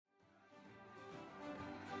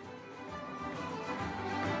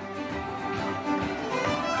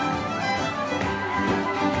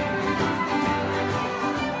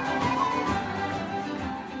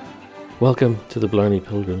Welcome to the Blarney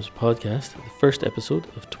Pilgrims podcast, the first episode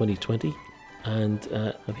of 2020, and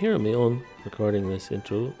I'm here on my own recording this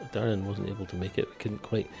intro. Darren wasn't able to make it. We couldn't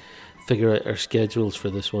quite figure out our schedules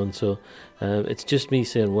for this one, so it's just me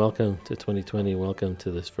saying welcome to 2020, welcome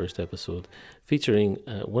to this first episode, featuring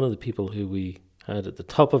one of the people who we had at the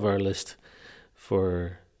top of our list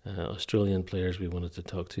for Australian players we wanted to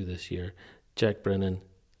talk to this year, Jack Brennan,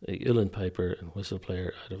 a uilleann piper and whistle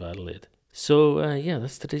player out of Adelaide. So,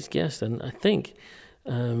 that's today's guest, and I think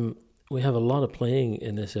we have a lot of playing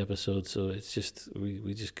in this episode, so it's just,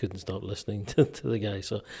 we just couldn't stop listening to the guy,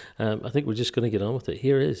 so I think we're just going to get on with it.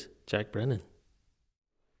 Here is Jack Brennan.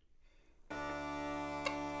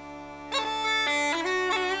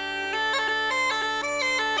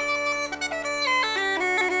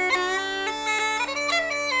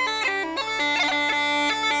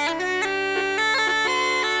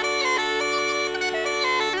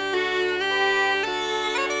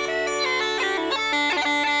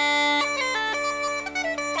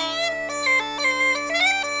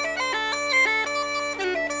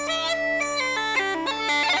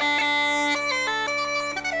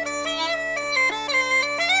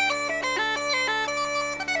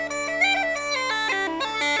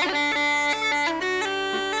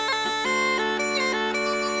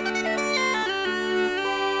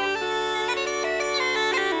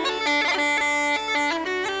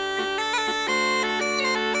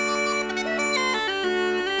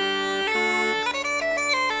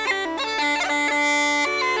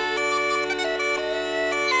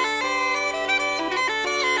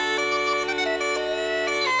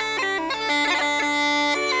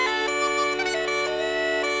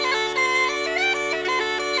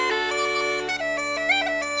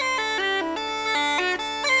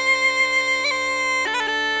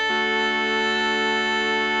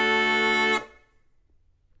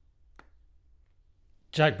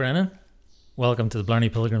 Jack Brennan, welcome to the Blarney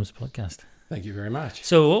Pilgrims podcast. Thank you very much.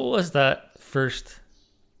 So what was that first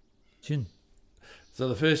tune? So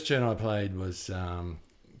the first tune I played was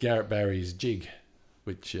Garrett Barry's Jig,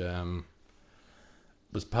 which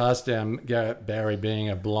was passed down, Garrett Barry being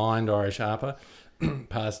a blind Irish harper,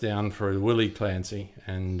 passed down through Willie Clancy,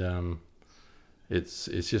 and it's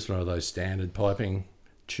just one of those standard piping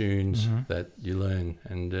tunes that you learn,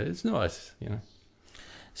 and it's nice, you know.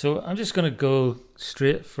 So I'm just going to go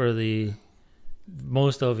straight for the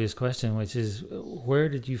most obvious question, which is, where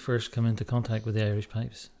did you first come into contact with the Irish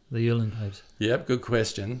pipes, the uilleann pipes? Yep, good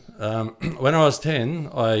question. When I was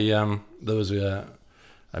 10, there was a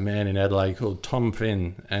man in Adelaide called Tom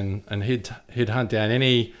Finn, and he'd hunt down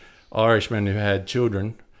any Irishman who had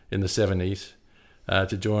children in the 70s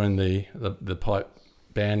to join the pipe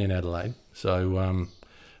band in Adelaide. So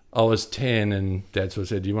I was 10 and Dad sort of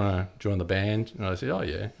said, "Do you want to join the band?" And I said, "Oh,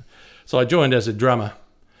 yeah." So I joined as a drummer,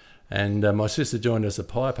 and my sister joined as a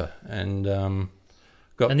piper. And and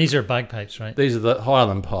these are bagpipes, right? These are the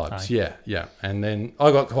Highland pipes, Aye. yeah. And then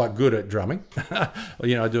I got quite good at drumming,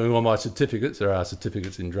 doing all my certificates. There are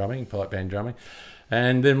certificates in drumming, pipe band drumming.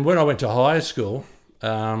 And then when I went to high school,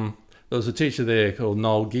 there was a teacher there called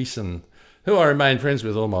Noel Geeson, who I remained friends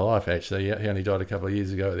with all my life, actually. He only died a couple of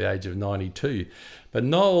years ago at the age of 92. But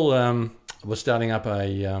Noel was starting up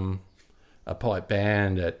a pipe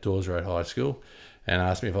band at Dawes Road High School and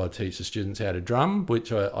asked me if I'd teach the students how to drum,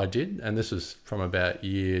 which I did. And this was from about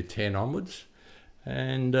year 10 onwards.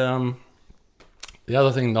 And the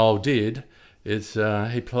other thing Noel did is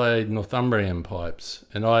he played Northumbrian pipes.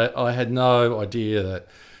 And I had no idea that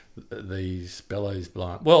these bellows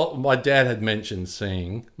blind. Well, my dad had mentioned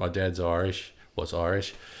seeing, my dad's was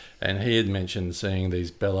Irish, and he had mentioned seeing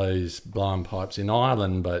these bellows blind pipes in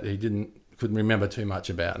Ireland, but he couldn't remember too much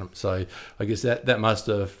about them. So I guess that must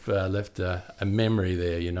have left a memory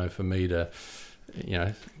there, for me to,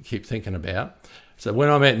 keep thinking about. So when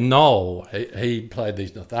I met Noel, he played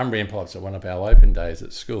these Northumbrian pipes at one of our open days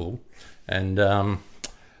at school, and I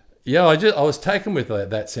was taken with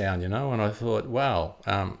that sound, and I thought, wow,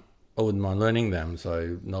 I wouldn't mind learning them.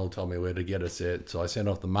 So Noel told me where to get a set. So I sent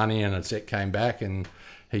off the money, and a set came back, and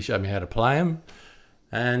he showed me how to play them.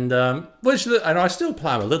 And and I still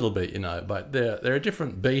play them a little bit, but they're a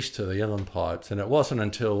different beast to the uilleann pipes. And it wasn't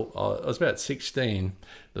until I was about 16,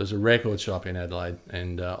 there was a record shop in Adelaide,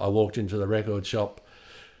 and I walked into the record shop,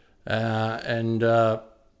 and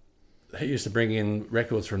he used to bring in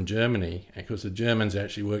records from Germany, because the Germans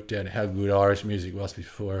actually worked out how good Irish music was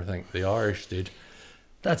before I think the Irish did.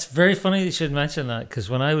 That's very funny you should mention that, because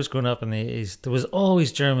when I was growing up in the 80s, there was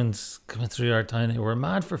always Germans coming through our town who were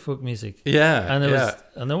mad for folk music. Yeah,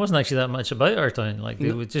 And there wasn't actually that much about our town. Like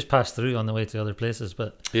they would just pass through on the way to other places.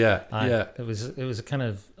 But it was a kind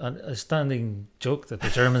of a standing joke that the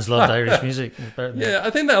Germans loved Irish music. Yeah,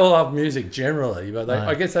 I think they all love music generally, but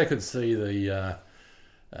I guess they could see they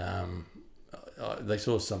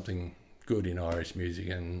saw something good in Irish music,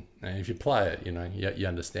 and if you play it, you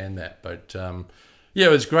understand that. But it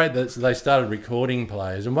was great that they started recording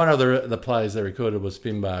players, and one of the players they recorded was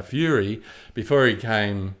Finbar Fury before he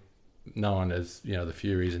came known as the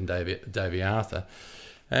Furies and Davey Arthur.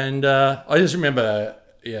 And I just remember,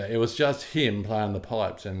 it was just him playing the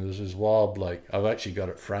pipes, and there's this wild bloke. I've actually got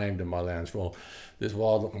it framed in my lounge wall. This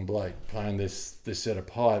wild looking bloke playing this set of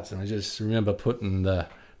pipes, and I just remember putting the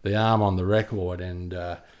arm on the record, and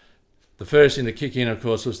the first thing to kick in, of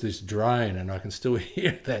course, was this drone, and I can still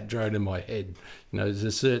hear that drone in my head. There's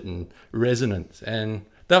a certain resonance, and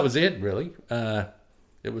that was it, really.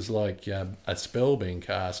 It was like a spell being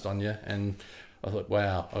cast on you, and I thought,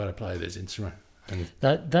 wow, I've got to play this instrument. And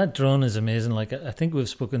that drone is amazing. Like, I think we've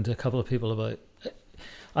spoken to a couple of people about.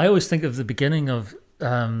 I always think of the beginning of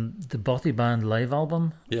the Bothy Band live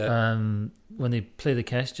album. Yeah. When they play the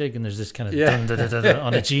Kesh jig and there's this kind of dun, dun, dun, dun, dun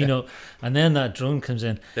on a G note, and then that drone comes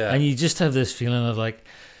in, and you just have this feeling of like,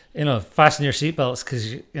 fasten your seatbelts,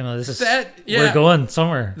 because this is we're going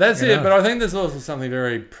somewhere. That's it. But I think there's also something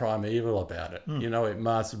very primeval about it. It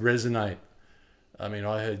must resonate. I mean,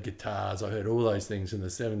 I heard guitars, I heard all those things in the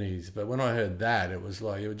 70s, but when I heard that, it was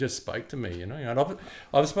like, it just spoke to me, And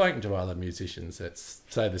I've spoken to other musicians that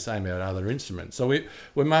say the same about other instruments. So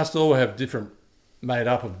we must all have made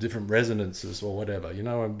up of different resonances or whatever,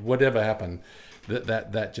 and whatever happened,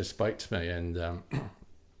 that just spoke to me. And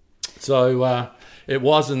so it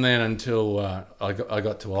wasn't then until I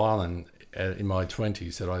got to Ireland in my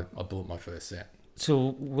 20s that I bought my first set.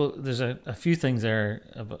 So, there's a few things there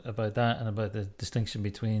about that, and about the distinction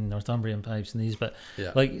between Northumbrian pipes and these. But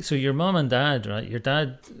so your mom and dad, right? Your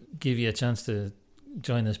dad gave you a chance to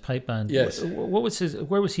join this pipe band. Yes. What was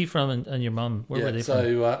where was he from, and your mom? Where were they from?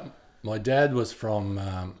 So my dad was from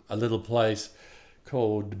a little place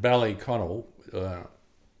called Ballyconnell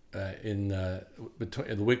in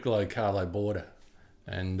between the Wicklow-Carlow border,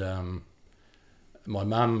 and my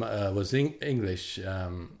mum was English.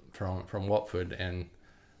 From Watford, and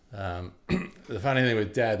the funny thing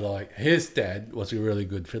with Dad, like his dad was a really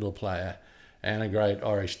good fiddle player and a great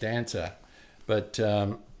Irish dancer, but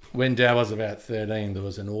when Dad was about 13, there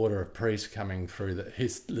was an order of priests coming through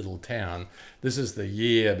his little town. This is the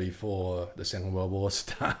year before the Second World War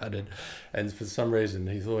started, and for some reason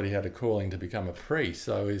he thought he had a calling to become a priest,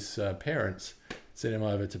 so his parents sent him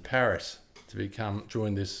over to Paris to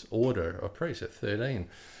join this order of priests at 13.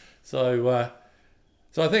 So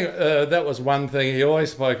I think that was one thing. He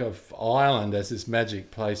always spoke of Ireland as this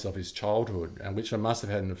magic place of his childhood, and which must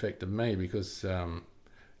have had an effect on me, because, I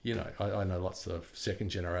know lots of second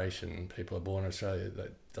generation people are born in Australia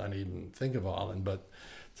that don't even think of Ireland, but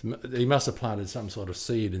he must have planted some sort of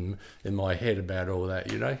seed in my head about all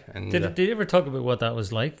that, And Did he ever talk about what that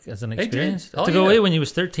was like as an experience? He did. To go away when he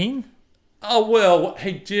was 13? Oh, well,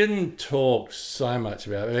 he didn't talk so much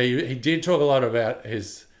about it. He did talk a lot about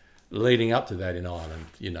his leading up to that in Ireland,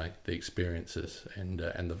 the experiences and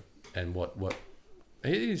what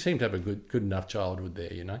he seemed to have a good enough childhood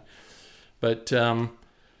there, But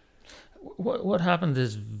what happened to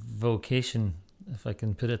his vocation, if I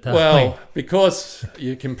can put it that way? Well, because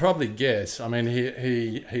you can probably guess. I mean,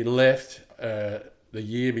 he left the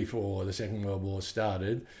year before the Second World War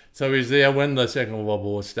started, so he was there when the Second World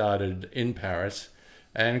War started in Paris.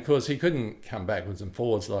 And of course, he couldn't come backwards and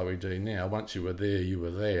forwards like we do now. Once you were there, you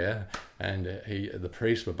were there, and the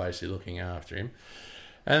priests were basically looking after him.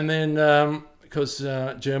 And then, because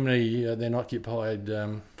Germany then occupied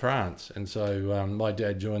France, and so my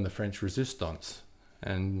dad joined the French Resistance,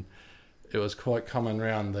 and it was quite common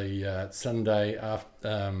around the Sunday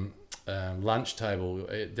after lunch table.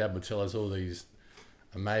 Dad would tell us all these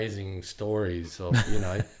amazing stories of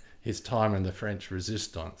his time in the French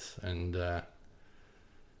Resistance, and.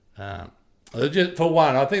 Just for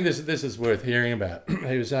one, I think this is worth hearing about.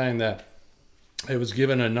 He was saying that he was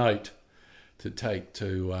given a note to take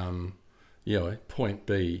to point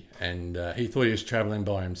B, and he thought he was travelling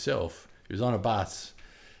by himself. He was on a bus,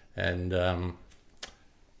 and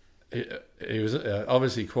he was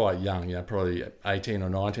obviously quite young, probably 18 or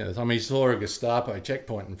 19 at the time. He saw a Gestapo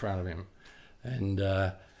checkpoint in front of him, and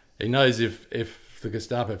he knows if the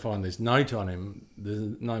Gestapo find this note on him,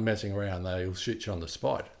 there's no messing around. They'll shoot you on the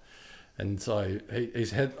spot. And so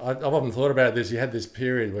he's had. I've often thought about this. He had this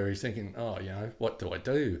period where he's thinking, "Oh, what do I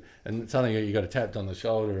do?" And suddenly you got tapped on the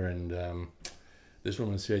shoulder, and this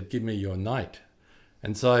woman said, "Give me your knight."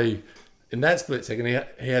 And so, in that split second,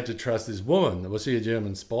 he had to trust this woman. Was he a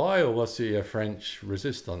German spy, or was he a fellow French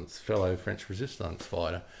resistance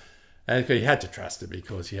fighter? And he had to trust her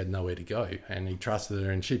because he had nowhere to go, and he trusted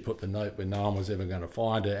her, and she put the note where no one was ever going to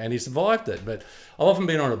find her, and he survived it. But I've often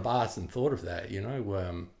been on a bus and thought of that,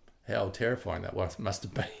 how terrifying that must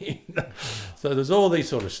have been. So there's all these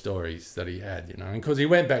sort of stories that he had, and because he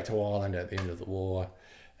went back to Ireland at the end of the war,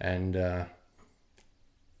 and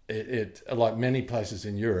it like many places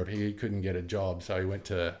in Europe, he couldn't get a job, so he went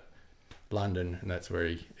to London, and that's where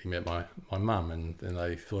he met my mum, and then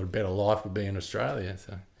they thought a better life would be in Australia.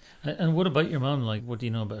 So. And what about your mum? Like, what do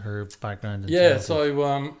you know about her background?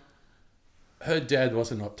 So her dad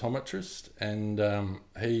was an optometrist, and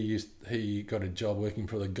he got a job working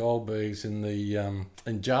for the Goldbergs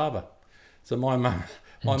in Java. So my mum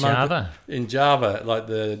in Java, like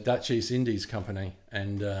the Dutch East Indies Company,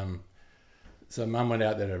 and so mum went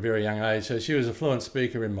out there at a very young age. So she was a fluent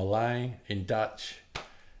speaker in Malay, in Dutch,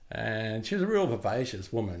 and she was a real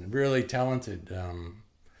vivacious woman, really talented.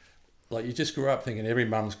 Like you just grew up thinking every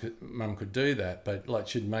mum could do that, but like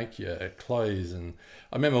she'd make you clothes. And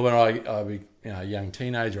I remember when I was a young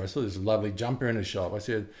teenager, I saw this lovely jumper in a shop. I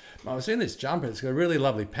said, "Mum, I've seen this jumper. It's got a really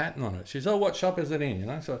lovely pattern on it." She said, "Oh, what shop is it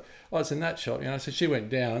in?" So, it's in that shop. So she went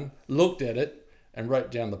down, looked at it, and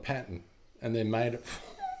wrote down the pattern, and then made it for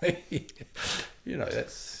me.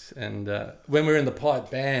 That's and when we were in the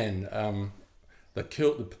pipe band. The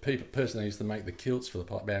person that used to make the kilts for the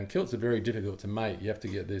pipe band. Kilts are very difficult to make. You have to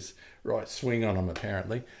get this right swing on them,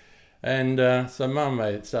 apparently. And so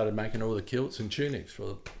Mum started making all the kilts and tunics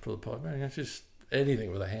for the pipe band. It's just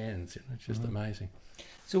anything with the hands. It's just amazing.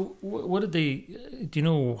 So what did they? Do you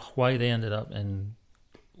know why they ended up in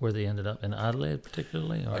where they ended up in Adelaide,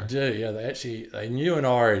 particularly? Or? I do. Yeah, they knew an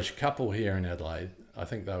Irish couple here in Adelaide. I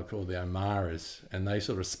think they were called the O'Maras, and they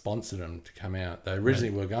sort of sponsored them to come out. They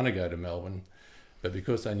originally were going to go to Melbourne. But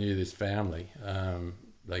because they knew this family,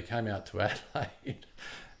 they came out to Adelaide.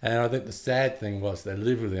 And I think the sad thing was they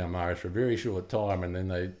lived with the O'Maras for a very short time, and then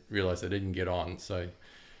they realised they didn't get on, so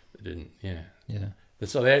they didn't, Yeah. But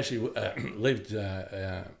so they actually lived,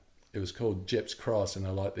 it was called Jepp's Cross, and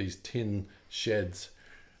they're like these tin sheds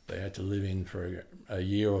they had to live in for a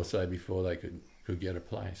year or so before they could get a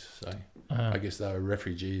place. So I guess they were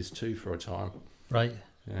refugees too for a time. Right,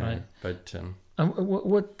 yeah. Right. But...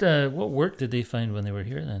 what work did they find when they were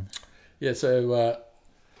here then? Yeah, so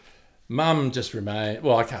Mum just remained,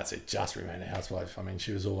 well, I can't say just remained a housewife. I mean,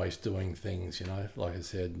 she was always doing things, like I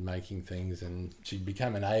said, making things, and she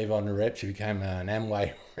became an Avon rep, she became an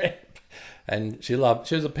Amway rep, and she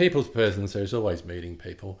was a people's person, so she was always meeting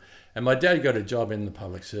people. And my dad got a job in the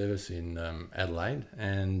public service in Adelaide,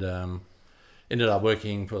 and ended up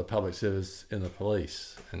working for the public service in the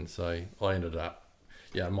police. And so I ended up,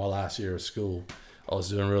 my last year of school, I was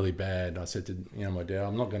doing really bad. I said to my dad,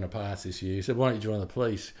 "I'm not going to pass this year." He said, "Why don't you join the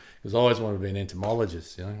police?" Because I always wanted to be an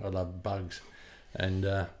entomologist. I love bugs, and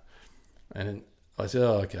I said,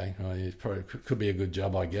 "Oh, okay. Well, it probably could be a good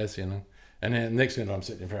job, I guess." And then the next minute, I'm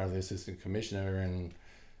sitting in front of the assistant commissioner, and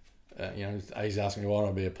he's asking me why I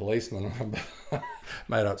want to be a policeman. I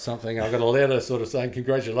made up something. I got a letter sort of saying,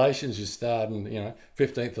 "Congratulations, you start on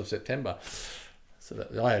 15th of September." So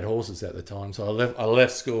I had horses at the time, so I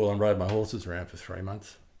left school and rode my horses around for 3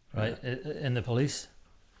 months. Right, in the police.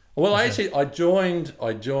 Well, I joined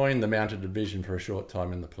the Mounted Division for a short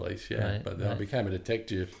time in the police, but then I became a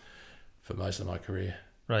detective for most of my career.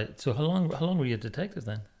 Right. So how long were you a detective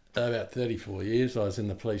then? About 34 years. I was in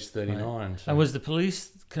the police 39. Right. So. And was the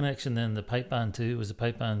police connection then the pipe band too? Was the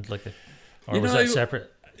pipe band was that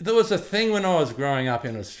separate? There was a thing when I was growing up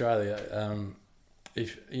in Australia.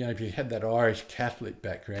 If you had that Irish Catholic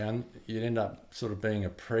background, you'd end up sort of being a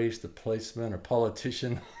priest, a policeman, a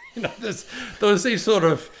politician. There was these sort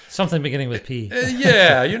of something beginning with P.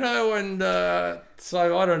 And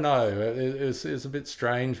so I don't know. It was a bit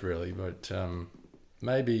strange, really, but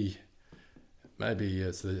maybe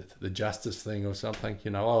it's the justice thing or something.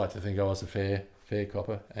 I like to think I was a fair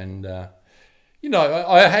copper, and I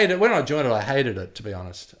hated when I joined it. I hated it, to be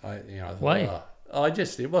honest. Why? I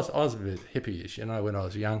was a bit hippie-ish, when I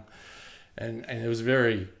was young, and it was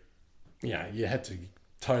very, you had to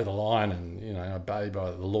toe the line and obey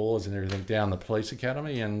by the laws and everything down the police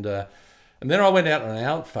academy, and then I went out on an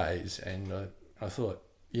out phase, and I thought,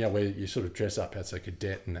 where you sort of dress up as a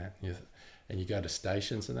cadet and that, and you go to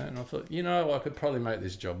stations and that, and I thought, I could probably make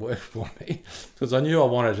this job work for me, because I knew I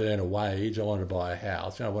wanted to earn a wage, I wanted to buy a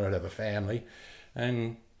house, I wanted to have a family,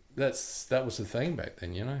 and that was the thing back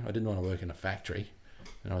then. I didn't want to work in a factory,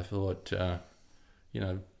 and I thought,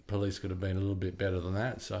 police could have been a little bit better than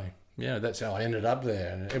that. So that's how I ended up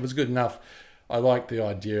there, and it was good enough. I liked the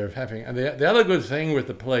idea of having, and the other good thing with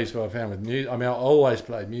the police, what I found with music, I mean, I always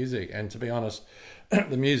played music, and to be honest,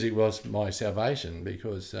 the music was my salvation,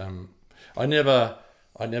 because I never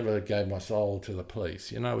gave my soul to the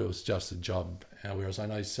police. It was just a job. Whereas I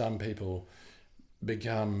know some people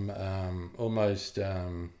become almost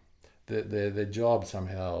their job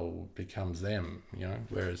somehow becomes them.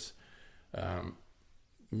 Whereas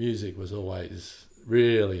music was always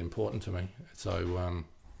really important to me. So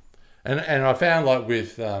and I found, like,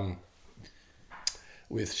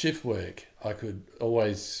 with shift work, I could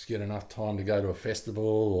always get enough time to go to a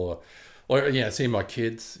festival or see my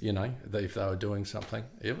kids, if they were doing something.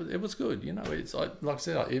 It was good, It's like I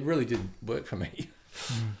said, it really did work for me.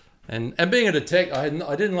 And being a detective,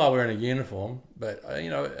 I didn't like wearing a uniform, but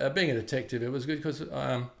being a detective, it was good because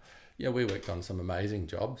we worked on some amazing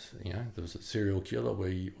jobs. There was a serial killer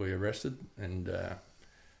we arrested, and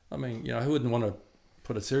who wouldn't want to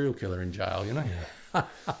put a serial killer in jail? Yeah. Good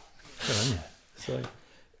on you. So,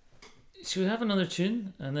 should we have another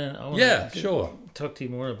tune, and then I want to talk to you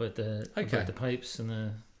more about the pipes and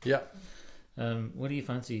the what do you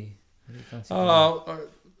fancy?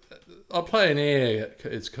 I'll play an air.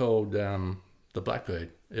 It's called the Blackbird.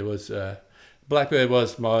 It was Blackbird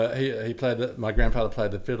was he played my grandfather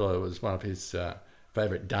played the fiddle. It was one of his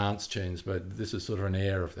favourite dance tunes, but this is sort of an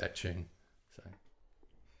air of that tune.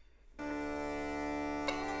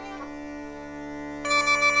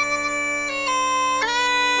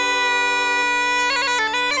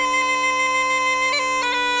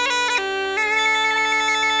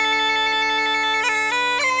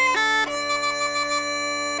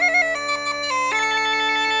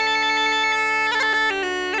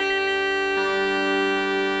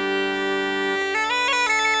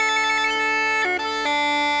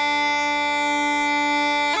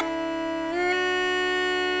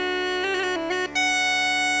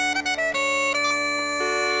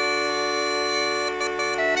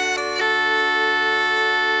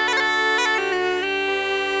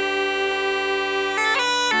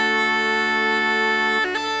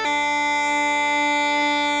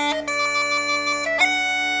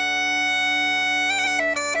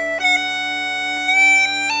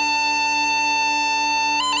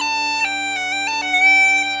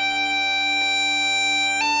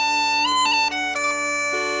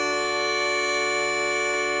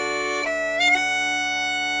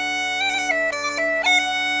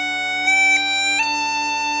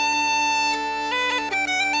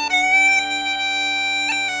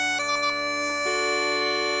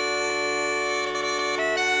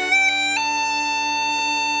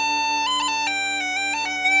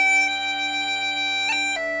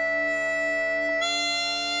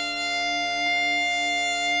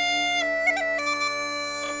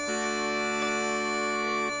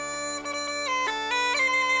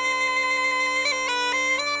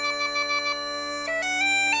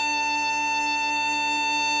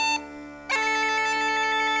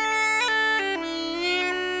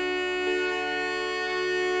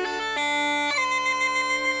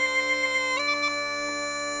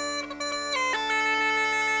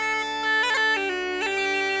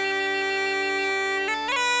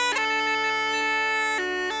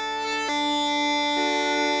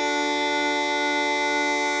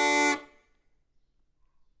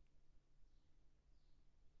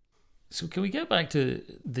 So can we get back to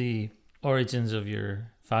the origins of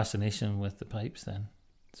your fascination with the pipes then?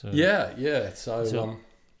 So yeah. So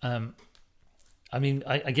I mean,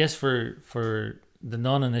 I guess for the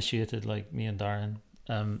non-initiated like me and Darren,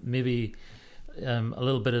 maybe a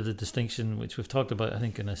little bit of the distinction which we've talked about, I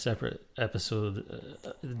think, in a separate episode,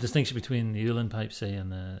 the distinction between the Uilleann pipes, say, and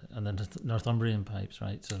the Northumbrian pipes,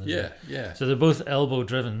 right? So yeah. So they're both elbow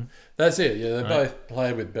driven. That's it. Yeah, they both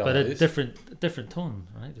play with bellows, but a different tone,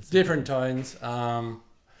 right? It's different tones.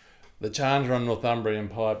 The chanter on Northumbrian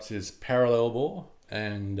pipes is parallel bore,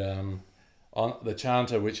 and on the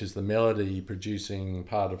chanter, which is the melody producing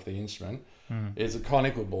part of the instrument, is a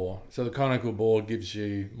conical bore. So the conical bore gives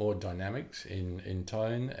you more dynamics in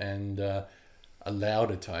tone and a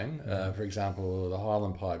louder tone. For example, the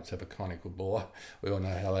Highland pipes have a conical bore. We all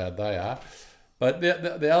know how loud they are. But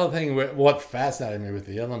the other thing, what fascinated me with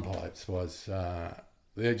the Uilleann pipes was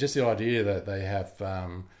just the idea that they have,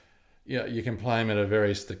 you can play them in a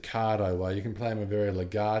very staccato way. You can play them in a very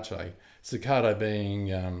legato. Staccato being,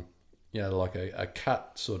 like a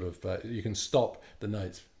cut sort of, you can stop the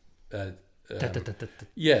notes. And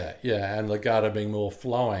legato being more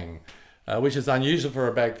flowing. which is unusual for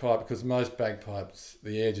a bagpipe because most bagpipes,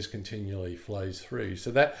 the air just continually flows through.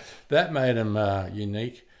 So that made them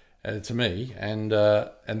unique to me. And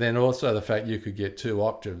then also the fact you could get 2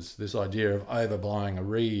 octaves, this idea of overblowing a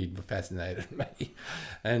reed fascinated me.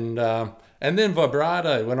 And then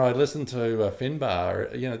vibrato, when I listened to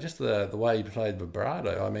Finbar, just the way he played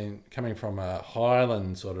vibrato, I mean, coming from a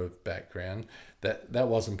Highland sort of background, that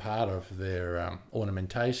wasn't part of their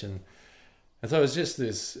ornamentation. And so it was just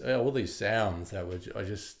this, all these sounds that were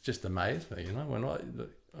just amazed me, when I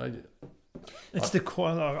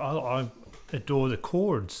adore the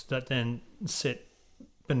chords that then sit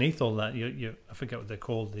beneath all that. I forget what they're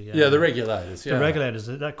called. The regulators. The regulators.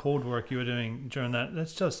 That chord work you were doing during that.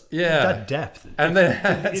 That's just that depth. And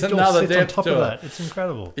then it's another depth on top to of it. that. It's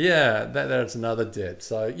incredible. Yeah, that's another depth.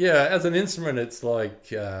 So as an instrument, it's like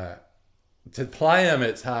to play them,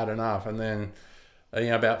 it's hard enough, and then.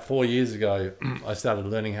 About 4 years ago, I started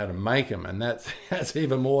learning how to make them, and that's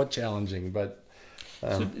even more challenging. But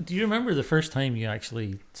so, do you remember the first time you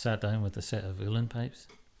actually sat down with a set of uilleann pipes?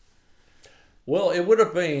 Well, it would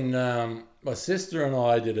have been my sister and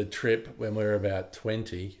I did a trip when we were about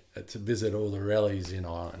 20 to visit all the rallies in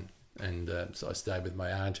Ireland, and so I stayed with my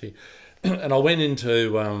auntie, and I went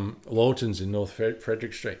into Walton's in North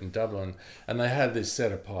Frederick Street in Dublin, and they had this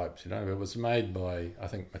set of pipes. It was made by I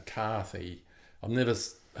think McCarthy. I've never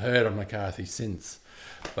heard of McCarthy since,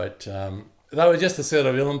 but they were just a set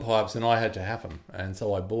of uilleann pipes, and I had to have them, and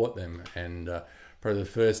so I bought them. And probably the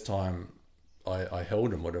first time I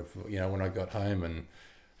held them would have, when I got home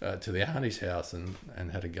and to the auntie's house and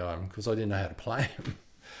had to go because I didn't know how to play them.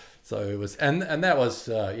 So it was, and that was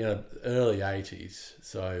early 80s.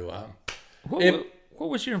 So what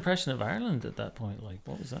was your impression of Ireland at that point? Like,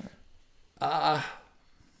 what was that?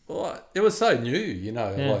 Well, it was so new,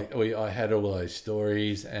 I had all those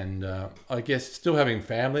stories, and I guess still having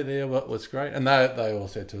family there was great. And they all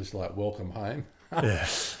said to us, like, welcome home,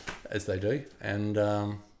 as they do. And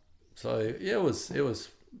so, it was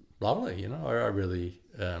lovely, I really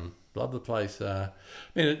loved the place.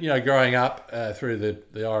 Growing up through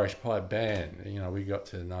the Irish Pipe Band, we got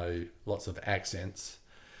to know lots of accents.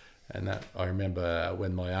 And that I remember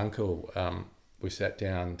when my uncle, we sat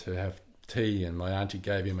down to have tea, and my auntie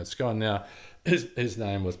gave him a scone. Now, his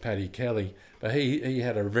name was Paddy Kelly, but he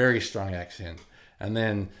had a very strong accent. And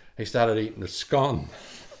then he started eating the scone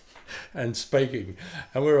and speaking,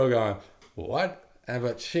 and we were all going, "What?"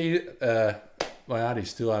 But she, my auntie,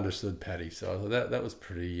 still understood Paddy, so that was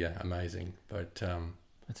pretty amazing. But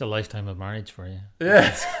it's a lifetime of marriage for you.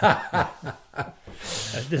 Yes.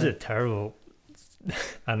 This is a terrible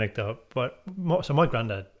anecdote, but so my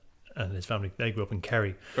granddad and his family, they grew up in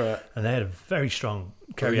Kerry, right, and they had a very strong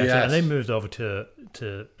Kerry accent, and they moved over to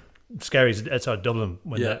Skerries outside Dublin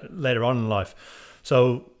later on in life.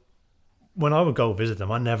 So when I would go visit them,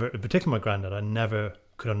 particularly my granddad, I never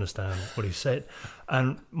could understand what he said.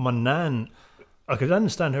 And my nan, I could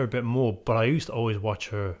understand her a bit more, but I used to always watch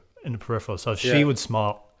her in the peripheral. So if she would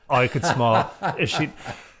smile, I could smile.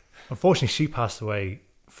 Unfortunately, she passed away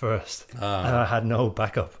first, and I had no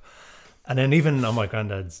backup. And then even on my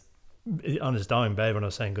granddad's, on his dying bed, when I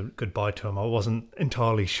was saying goodbye to him, I wasn't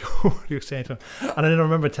entirely sure what he was saying to him. And then I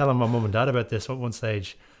remember telling my mum and dad about this at one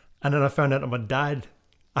stage, and then I found out that my dad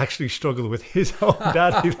actually struggled with his own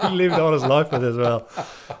dad. He lived all his life with as well.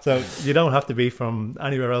 So you don't have to be from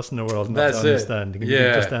anywhere else in the world not to understand. You can be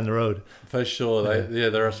just down the road. For sure.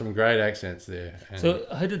 There are some great accents there. So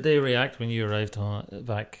how did they react when you arrived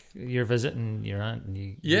back? You're visiting your aunt, and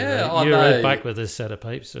you arrived back with this set of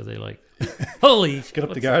pipes. So they like, holy, get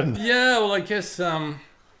up the garden. Yeah, well, I guess they'd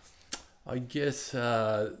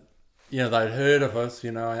heard of us,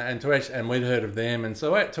 and we'd heard of them, and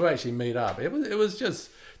so to actually meet up, it was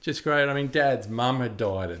just great. I mean, Dad's mum had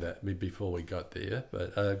died before we got there,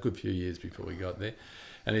 but a good few years before we got there,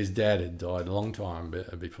 and his dad had died a long time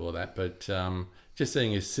before that. But just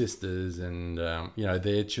seeing his sisters and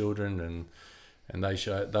their children, and they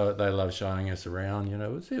love showing us around.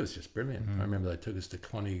 It was just brilliant. I remember they took us to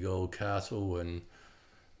Clonegall Castle, and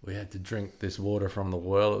we had to drink this water from the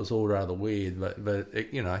well. It was all rather weird, but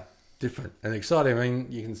it, different and exciting. I mean,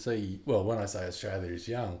 you can see, well, when I say Australia is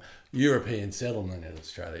young, European settlement in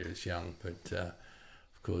Australia is young, but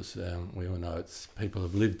of course we all know people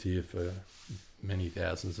have lived here for many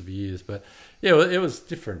thousands of years. But yeah, it was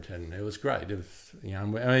different, and it was great. It was,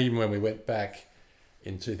 even when we went back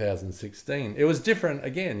in 2016, it was different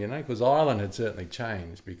again, because Ireland had certainly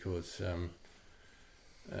changed because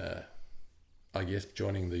I guess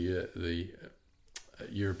joining the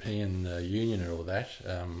European Union and all that,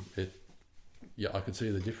 I could see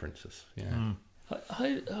the differences.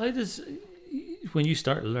 How does when you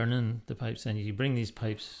start learning the pipes, then you bring these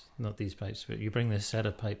pipes, not these pipes, but you bring this set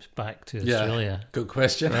of pipes back to Australia. Good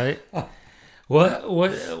question. Right? What?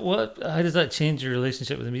 How does that change your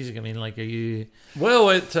relationship with the music? I mean, like, are you?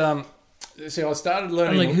 Well, see, I started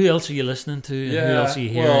learning. Like, who else are you listening to? And who else are you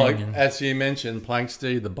hearing? Well, as you mentioned,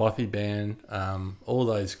 Planksty, the Bothy Band, all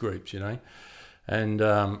those groups, and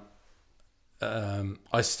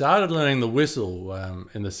I started learning the whistle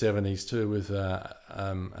in the 70s too with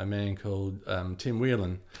a man called Tim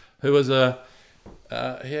Whelan, who was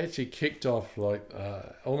he actually kicked off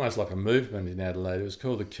almost like a movement in Adelaide. It was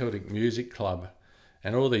called the Celtic Music Club,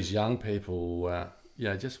 and all these young people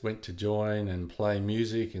just went to join and play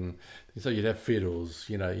music, and so you'd have fiddles,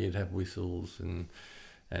 you'd have whistles, and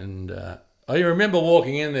I remember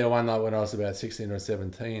walking in there one night when I was about 16 or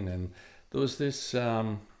 17, and there was this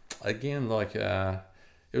again,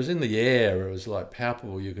 it was in the air. It was like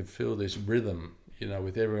palpable. You could feel this rhythm,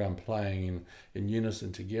 with everyone playing in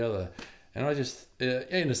unison together. And I just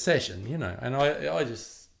in a session, and I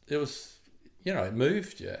just, it was, it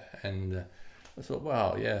moved you. And I thought,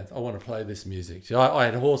 wow, yeah, I want to play this music. So I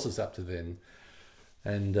had horses up to then,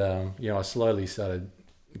 and I slowly started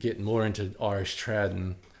getting more into Irish trad,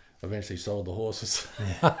 and eventually sold the horses.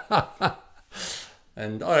 Yeah.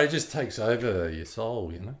 And it just takes over your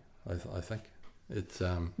soul, I think. It's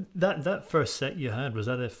that first set you had, was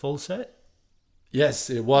that a full set? Yes,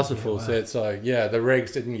 it was a full set. So yeah, the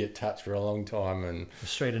regs didn't get touched for a long time, and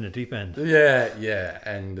straight in the deep end. Yeah,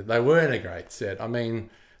 and they weren't a great set. I mean,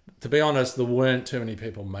 to be honest, there weren't too many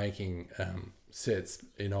people making sets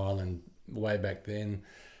in Ireland way back then.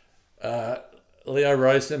 Leo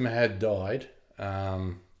Rosem had died.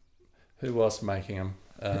 Who was making them?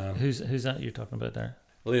 Who's that you're talking about there?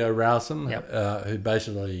 Leo Rowsome, yep. Who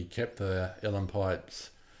basically kept the Uilleann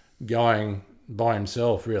pipes going by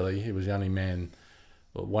himself, really. He was the only man,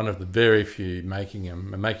 one of the very few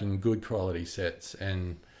making good quality sets,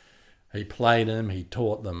 and he played them, he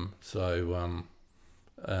taught them. So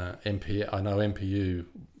I know MPU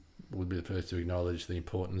would be the first to acknowledge the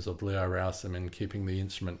importance of Leo Rowsome in keeping the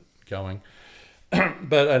instrument going.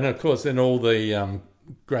 And of course, then all the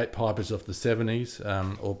great pipers of the 70s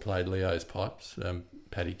all played Leo's pipes.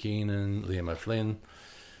 Paddy Keenan, Liam O'Flynn,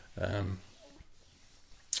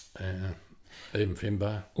 even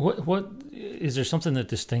Finbar. What is there something that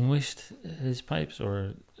distinguished his pipes,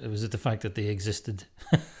 or was it the fact that they existed?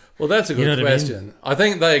 Well, that's a good question. I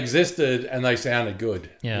think they existed and they sounded good.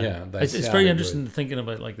 Yeah, it's very interesting thinking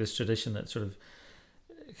about like this tradition that sort of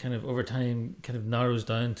kind of over time kind of narrows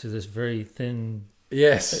down to this very thin,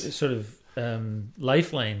 sort of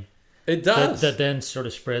lifeline. It does. That then sort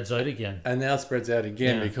of spreads out again. And now spreads out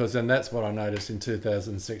again because, and that's what I noticed in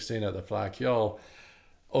 2016 at the Flarkiol,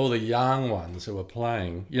 all the young ones who were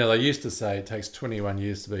playing, they used to say it takes 21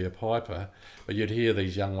 years to be a piper, but you'd hear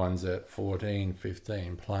these young ones at 14,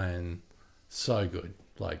 15 playing so good,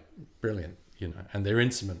 like brilliant, and their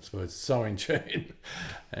instruments were so in tune.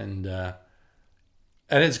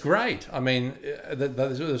 And it's great. I mean,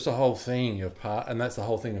 there's the whole thing of and that's the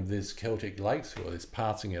whole thing of this Celtic Lakes Tour, is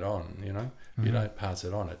passing it on, Mm-hmm. You don't pass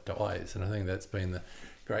it on, it dies. And I think that's been the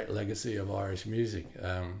great legacy of Irish music,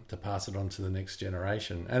 to pass it on to the next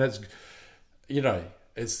generation. And it's,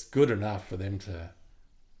 it's good enough for them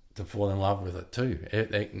to fall in love with it too,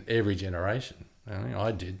 every generation.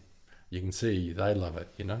 I did. You can see they love it,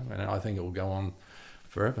 and I think it will go on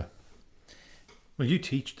forever. Well, you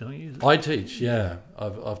teach, don't you? I teach, yeah.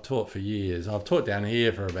 I've taught for years. I've taught down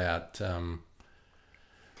here for about,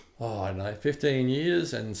 15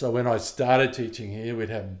 years. And so when I started teaching here, we'd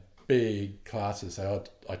have big classes. So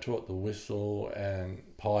I taught the whistle and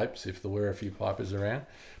pipes, if there were a few pipers around.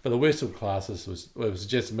 But the whistle classes was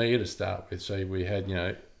just me to start with. So we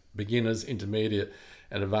had, beginners, intermediate,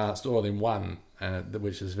 and advanced all in one,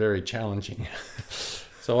 which is very challenging.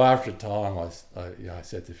 So after a time, I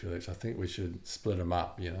said to Felix, I think we should split them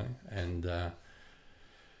up, and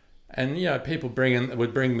people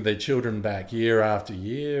would bring their children back year after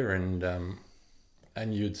year,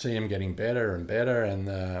 and you'd see them getting better and better, and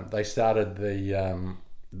they started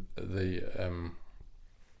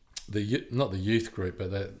not the youth group,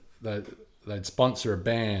 but they'd sponsor a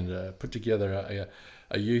band, put together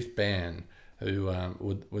a youth band, who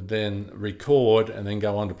would then record and then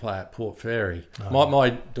go on to play at Port Fairy. Oh.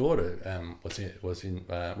 My daughter was in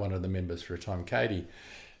one of the members for a time, Katie,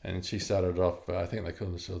 and she started off, I think they call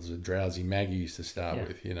themselves the Drowsy Maggies to start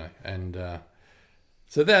with, and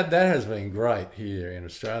so that has been great here in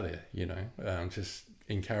Australia, just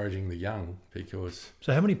encouraging the young, because...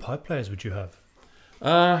 So how many pipe players would you have?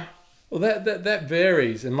 Well, that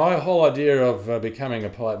varies. And my whole idea of becoming a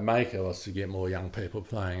pipe maker was to get more young people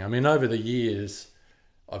playing. I mean, over the years,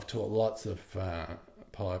 I've taught lots of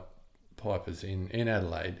pipers in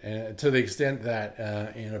Adelaide, and to the extent that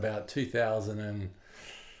in about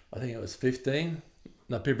 2015,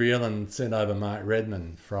 Napibriellan sent over Mark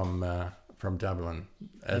Redman from Dublin.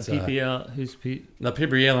 As PPL, who's Pete?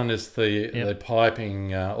 Napibriellan is the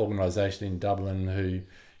piping organisation in Dublin who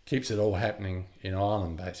keeps it all happening in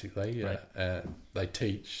Ireland, basically. Right. They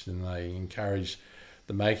teach and they encourage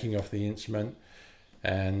the making of the instrument.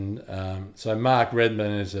 And so Mark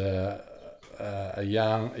Redman is a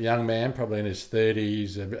young man, probably in his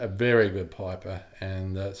 30s, a very good piper.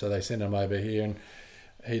 And so they sent him over here, and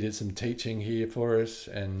he did some teaching here for us.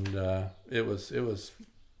 And it was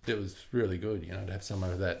really good, to have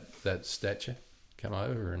someone of that stature come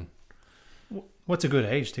over. And what's a good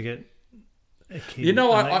age to get a kid?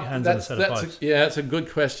 It's a good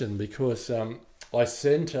question, because I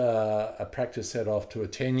sent a practice set off to a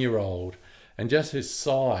 10-year-old, and just his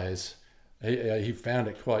size, he found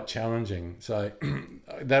it quite challenging. So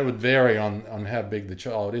that would vary on how big the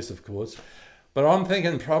child is, of course. But I'm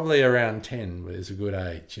thinking probably around 10 is a good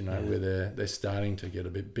age, where they're starting to get a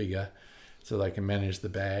bit bigger, so they can manage the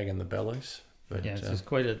bag and the bellows. But, it's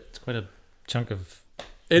quite a chunk of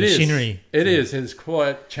It machinery. It is. It's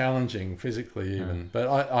quite challenging physically even. But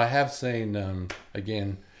I have seen,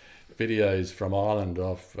 again, videos from Ireland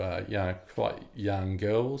of, quite young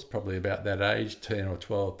girls, probably about that age, 10 or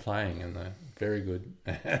 12, playing, and they're very good.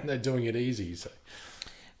 And they're doing it easy. So,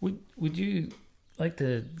 Would you like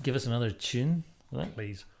to give us another tune?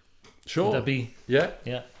 Please. Sure. Would that be? Yeah.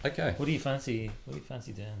 Yeah. Okay. What do you fancy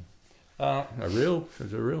doing? A reel?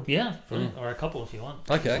 Is it a reel? Yeah, or a couple if you want.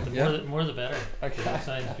 Okay. The more the better. Okay. The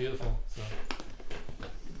sounds beautiful. So.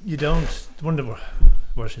 You don't.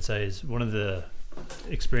 What I should say is one of the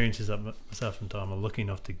experiences that myself and Tom are lucky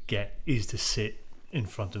enough to get is to sit in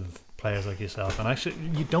front of players like yourself, and actually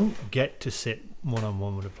you don't get to sit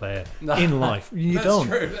one-on-one with a player in life. You don't.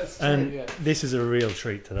 That's true. And this is a real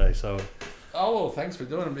treat today. So. Oh, well, thanks for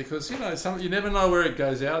doing it, because, you never know where it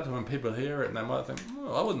goes out to when people hear it, and they might think,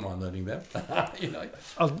 I wouldn't mind learning that.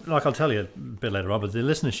 I'll tell you a bit later on, but the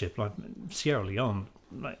listenership, like Sierra Leone,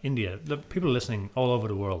 like India, the people are listening all over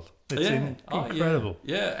the world. It's incredible.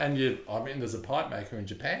 Yeah, and there's a pipe maker in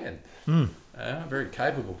Japan, a very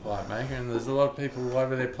capable pipe maker, and there's a lot of people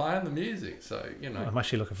over there playing the music, so, I'm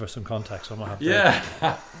actually looking for some contacts, so I might have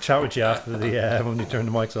to chat with you after when we turn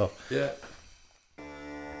the mics off. Yeah.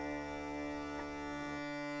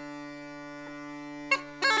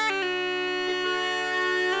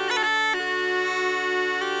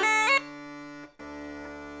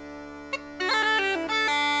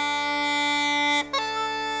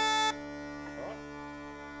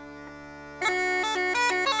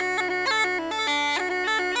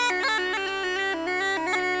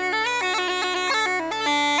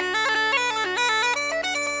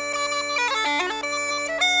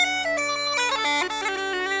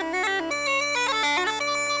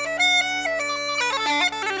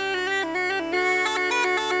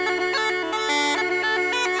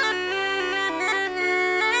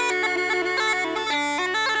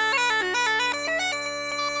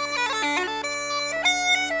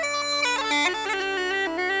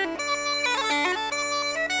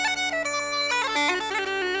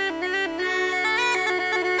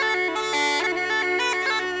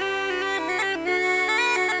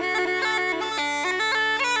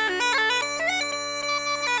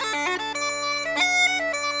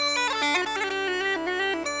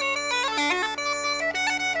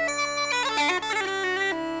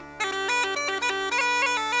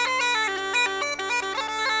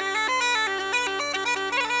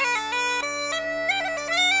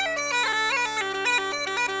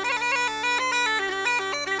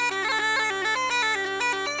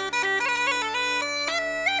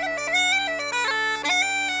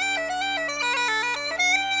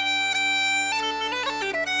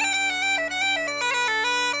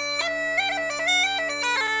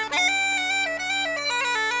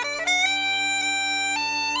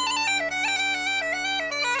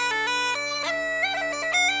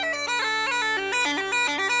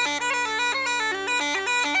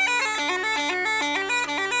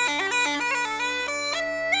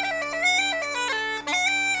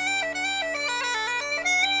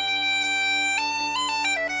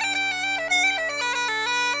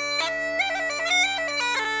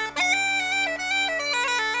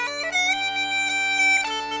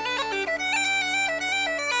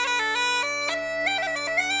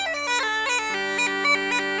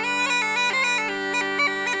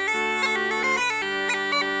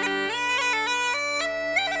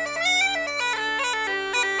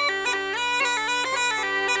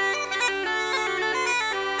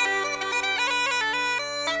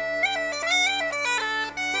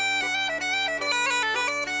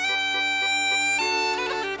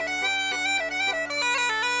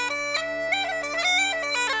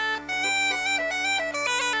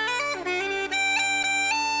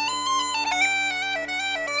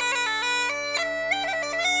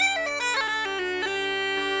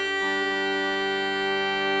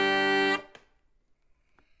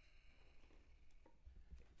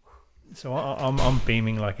 So I'm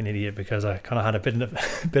beaming like an idiot because I kind of had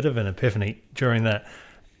a bit of an epiphany during that.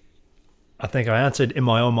 I think I answered in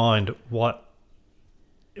my own mind why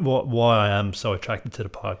I am so attracted to the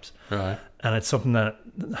pipes. Right. And it's something that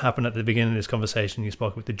happened at the beginning of this conversation. You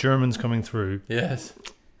spoke with the Germans coming through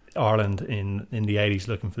Ireland in the 80s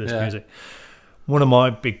looking for this music. One of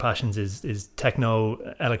my big passions is techno,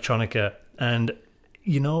 electronica. And,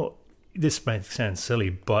 this might sound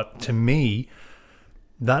silly, but to me,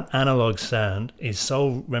 that analog sound is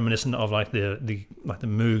so reminiscent of like the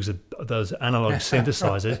Moogs of those analog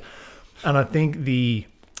synthesizers. And I think the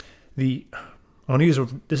I want to use,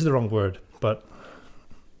 this is the wrong word, but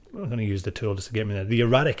I'm going to use the tool just to get me there. The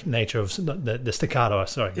erratic nature of the staccato.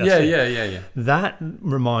 Sorry. That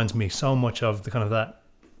reminds me so much of the kind of that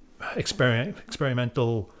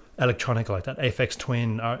experimental electronic, like that Aphex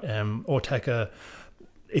Twin, Ortega.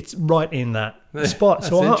 It's right in that spot.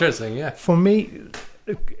 That's interesting. Yeah. For me,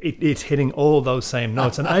 it's hitting all those same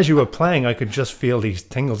notes, and as you were playing, I could just feel these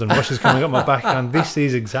tingles and rushes coming up my back, and this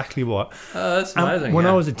is exactly what. That's amazing. When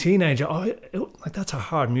I was a teenager, that's a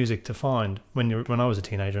hard music to find. When I was a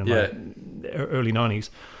teenager in the early 90s,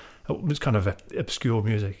 it was kind of obscure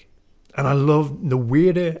music, and I loved the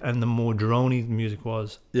weirder and the more droney the music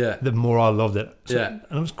was. Yeah, the more I loved it. So, and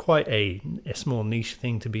it was quite a small niche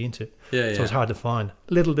thing to be into. So it was hard to find.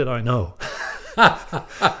 Little did I know.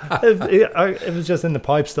 It was just in the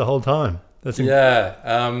pipes the whole time. It's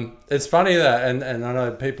funny that, and I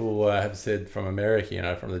know people have said from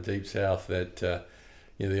America, from the deep south, that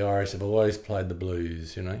the Irish have always played the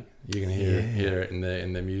blues. You can hear it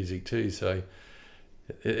in the music too. So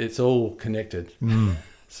it's all connected.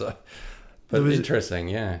 So, but interesting,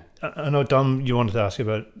 yeah. I know, Dom, you wanted to ask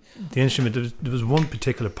about the instrument. There was one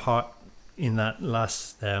particular part in that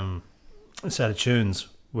last set of tunes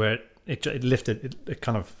where it lifted, it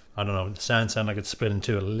kind of, I don't know, the sound sounded like it split in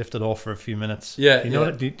two. It lifted off for a few minutes. Yeah.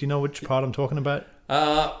 Do you know which part I'm talking about?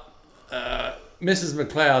 Mrs.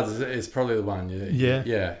 McLeod's is probably the one.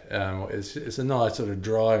 It's a nice sort of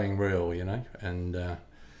driving reel, and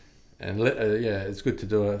it's good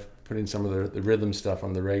to put in some of the rhythm stuff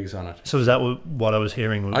on the regs on it. So is that what I was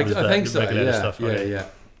hearing? I think so. Yeah. Stuff, right? Yeah.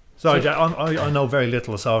 Sorry, I know very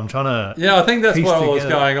little, so I'm trying to. Yeah, I think that's what was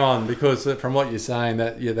going on, because from what you're saying,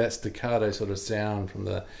 that staccato sort of sound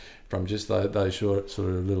from just those short sort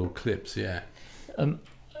of little clips. Yeah.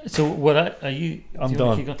 So what are you? I'm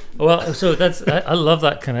done. Well, so I love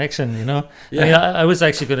that connection. Yeah. I mean, I was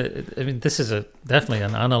actually going to. I mean, this is definitely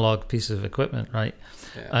an analog piece of equipment, right?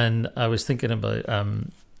 Yeah. And I was thinking about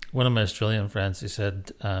one of my Australian friends who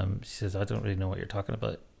said, she says, I don't really know what you're talking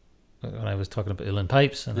about. When I was talking about uilleann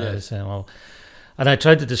pipes, and I was saying, well, and I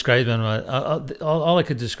tried to describe them. All I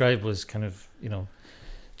could describe was kind of,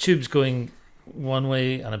 tubes going one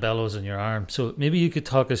way and a bellows in your arm. So maybe you could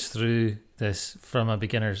talk us through this from a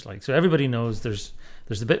beginner's, so everybody knows there's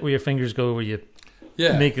the bit where your fingers go where you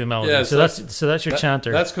make the melody. Yeah, so that's your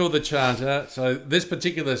chanter. That's called the chanter. So this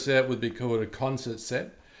particular set would be called a concert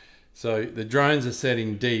set. So the drones are set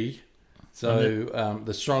in D. So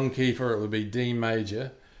the strong key for it would be D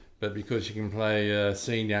major. But because you can play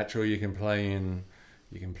C natural, you can play in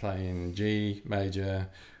G major,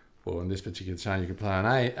 or in this particular tone, you can play on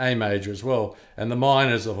A major as well. And the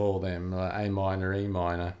minors of all them, A minor, E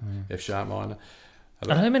minor, F sharp minor.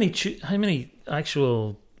 And how many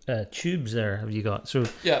actual tubes there have you got? So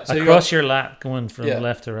across your lap, going from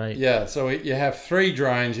left to right. Yeah. So you have three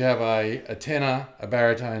drones. You have a tenor, a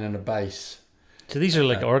baritone, and a bass. So these are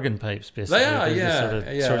like organ pipes, basically. They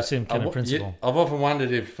are, sort of same kind of principle. I've often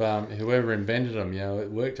wondered if whoever invented them,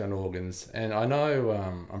 it worked on organs. And I know,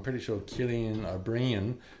 I'm pretty sure Killian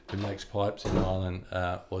O'Brien, who makes pipes in Ireland,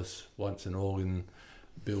 was once an organ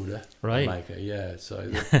builder, maker. Yeah, so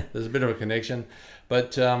there's a bit of a connection.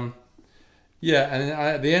 But and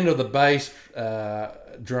at the end of the bass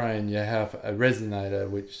drone, you have a resonator,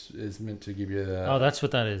 which is meant to give you that's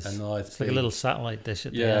what that is. A nice it's like a little satellite dish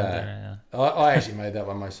at the end there. Yeah. I actually made that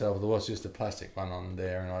one myself. There was just a plastic one on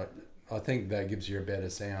there, and I think that gives you a better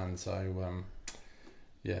sound. So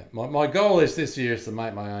my goal is this year is to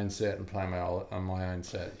make my own set and play on my own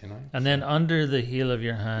set. And then under the heel of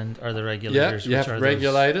your hand are the regulators. Yeah, you have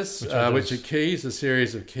regulators, which are keys, a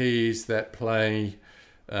series of keys that play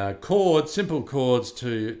simple chords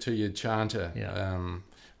to your chanter,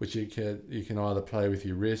 which you can either play with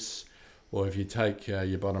your wrists, or if you take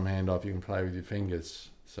your bottom hand off, you can play with your fingers.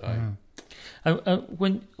 So,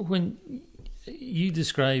 when you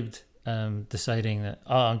described deciding that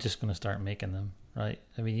I'm just going to start making them, right?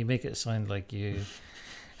 I mean, you make it sound like you,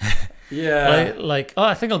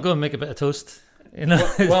 I think I'll go and make a bit of toast.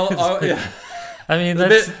 I mean,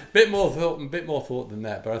 that's a bit more thought than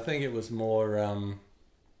that. But I think it was more.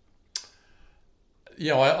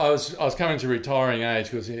 I was coming to retiring age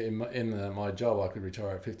because in my job I could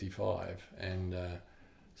retire at 55, and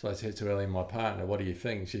so I said to Ellie, my partner, "What do you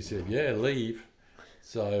think?" She said, "Yeah, leave."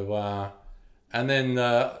 So and then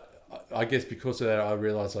I guess because of that, I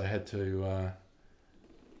realised I had to.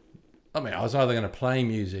 I was either going to play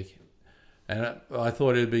music, and I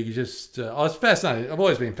thought it'd be just. I was fascinated. I've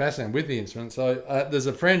always been fascinated with the instrument. So there's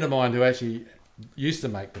a friend of mine who actually used to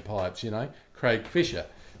make the pipes. Craig Fisher.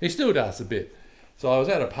 He still does a bit. So I was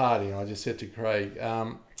at a party and I just said to Craig,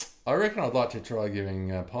 I reckon I'd like to try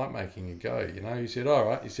giving pipe making a go. He said, all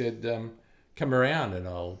right. He said, come around and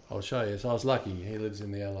I'll show you. So I was lucky. He lives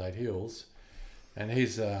in the Adelaide Hills, and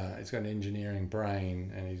he's got an engineering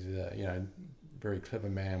brain, and he's very clever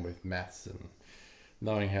man with maths and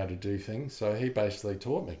knowing how to do things. So he basically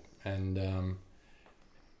taught me, and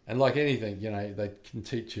like anything, they can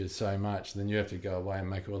teach you so much. Then you have to go away and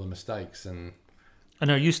make all the mistakes. And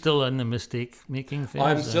are you still in the mistake making phase?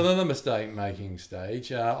 I'm still in the mistake making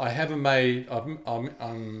stage. I haven't made.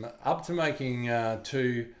 I'm up to making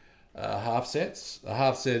 2 half sets. A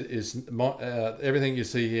half set is everything you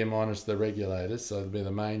see here minus the regulators. So it'll be the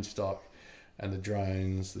main stock, and the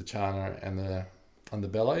drones, the chana, and the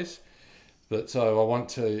bellows. But so I want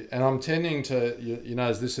to, and I'm tending to,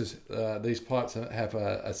 this is these pipes have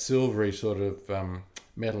a silvery sort of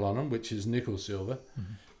metal on them, which is nickel silver.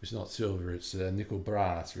 Mm-hmm. It's not silver; it's nickel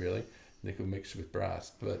brass, really, nickel mixed with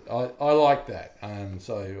brass. But I like that,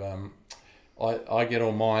 so I get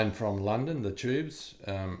all mine from London, the tubes,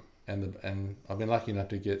 and I've been lucky enough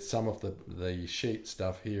to get some of the sheet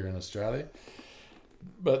stuff here in Australia.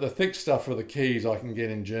 But the thick stuff for the keys I can get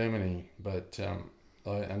in Germany, but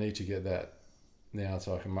I need to get that now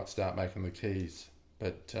so I can start making the keys.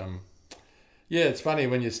 But it's funny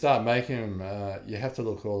when you start making them, you have to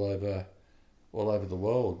look all over the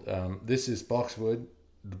world. This is boxwood,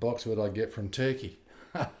 the boxwood I get from Turkey.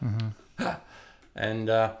 Mm-hmm. And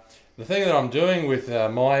the thing that I'm doing with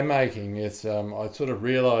my making is I sort of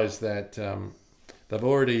realised that they've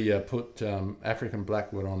already put African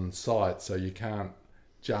blackwood on site, so you can't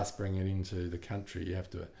just bring it into the country. You have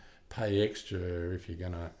to pay extra if you're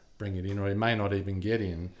going to bring it in, or you may not even get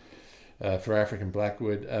in for African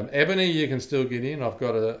blackwood. Ebony you can still get in. I've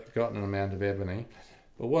got an amount of ebony.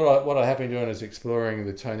 But what I have been doing is exploring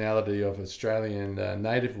the tonality of Australian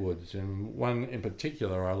native woods, and one in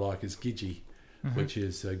particular I like is Gidgee, mm-hmm. which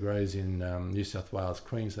grows in New South Wales,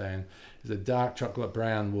 Queensland. It's a dark chocolate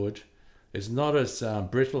brown wood. It's not as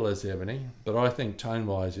brittle as ebony, but I think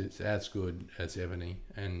tone-wise it's as good as ebony.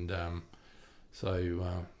 And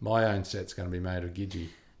so my own set's going to be made of Gidgee.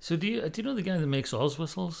 So do you know the guy that makes Oz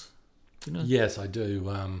whistles? Do you know? Yes, I do.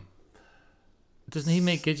 Doesn't he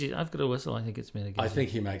make Gidgee? I've got a whistle. I think it's made of Gidgee. I think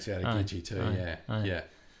he makes out of Gidgee too. Yeah.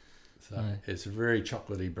 So it's very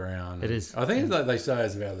chocolatey brown. It is. I think they say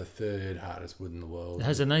it's about the 3rd hardest wood in the world. It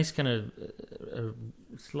has a nice kind of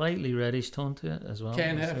slightly reddish tone to it as well.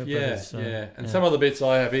 Can have, yeah. And some of the bits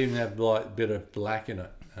I have even have like a bit of black in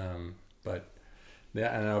it. And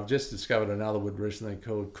I've just discovered another wood recently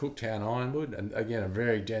called Cooktown Ironwood, and again a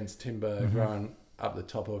very dense timber mm-hmm. growing up the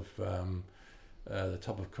top of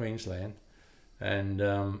Queensland,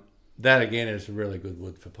 and that again is a really good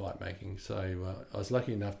wood for pipe making. So I was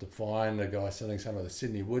lucky enough to find a guy selling some of the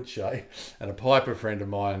Sydney wood show, and a piper friend of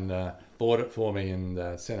mine bought it for me and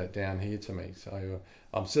sent it down here to me. So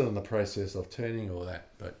I'm still in the process of turning all that,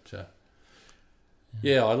 but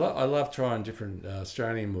I love trying different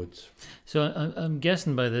Australian woods. So I'm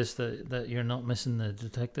guessing by this that you're not missing the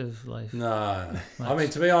detective life. No, I mean,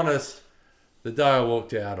 to be honest, the day I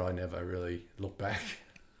walked out, I never really looked back.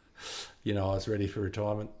 I was ready for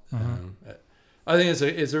retirement. Uh-huh. I think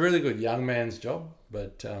it's a really good young man's job,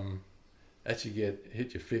 but as you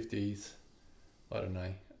hit your 50s, I don't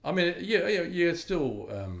know. I mean, you're still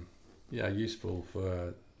useful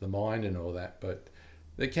for the mind and all that, but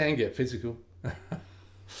they can get physical.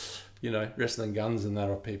 Wrestling guns and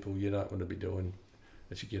that are people you don't want to be doing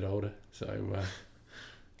as you get older. So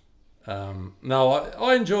no,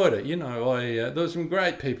 I enjoyed it. There were some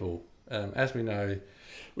great people. As we know,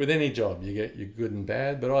 with any job you get your good and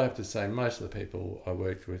bad, but I have to say most of the people I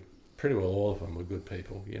worked with, pretty well all of them were good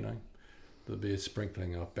people. There'll be a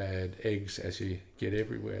sprinkling of bad eggs as you get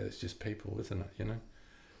everywhere. It's just people, isn't it?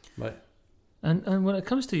 And when it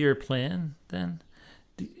comes to your playing then,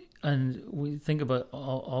 and we think about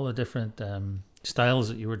all the different styles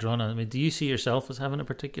that you were drawn on. I mean, do you see yourself as having a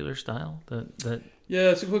particular style that?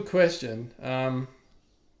 Yeah, it's a good question.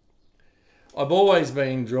 I've always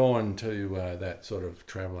been drawn to that sort of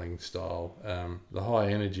travelling style, the high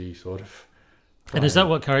energy sort of And is that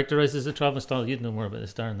what characterises the travelling style? You'd know more about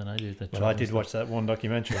this, Darren, than I do. Well, I did watch that one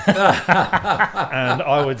documentary. And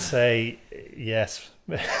I would say yes.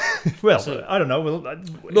 Well, so, I don't know.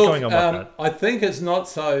 Going on that. I think it's not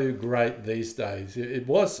so great these days. It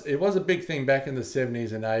was a big thing back in the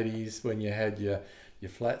 70s and 80s when you had your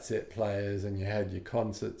flat set players and you had your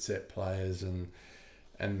concert set players and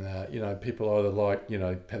people either like,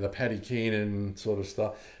 the Paddy Keenan sort of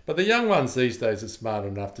stuff. But the young ones these days are smart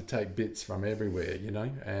enough to take bits from everywhere,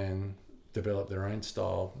 and develop their own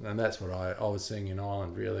style. And that's what I was seeing in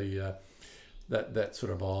Ireland, really, that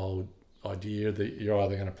sort of old idea that you're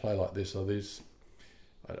either going to play like this or this.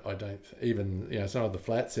 I don't even, some of the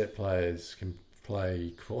flat set players can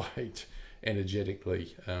play quite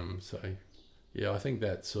energetically. Yeah, I think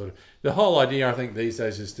that's sort of the whole idea. I think these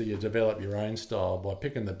days is you develop your own style by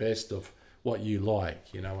picking the best of what you like,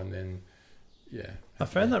 and then, yeah. I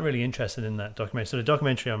found that really interesting in that documentary. So the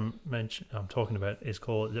documentary I'm talking about is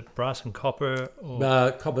called Brass and Copper,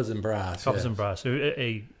 or Coppers and Brass. Coppers and Brass. So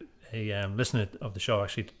a listener of the show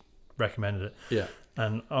actually recommended it. Yeah,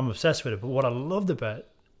 and I'm obsessed with it. But what I loved about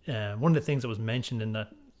one of the things that was mentioned in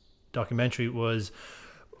that documentary was,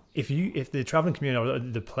 if the traveling community or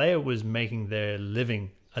the player was making their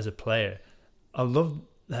living as a player, I love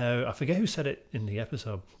how, I forget who said it in the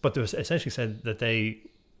episode, but they was essentially said that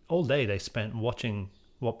all day they spent watching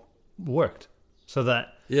what worked, so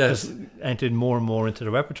that just entered more and more into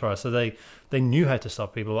the repertoire. So they knew how to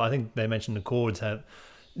stop people. I think they mentioned the chords, how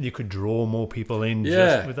you could draw more people in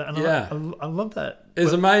just with that. And I love that.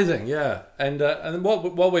 It's amazing, yeah. And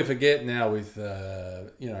what we forget now with,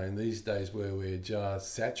 in these days where we're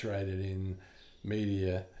just saturated in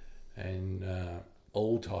media and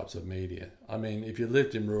all types of media. I mean, if you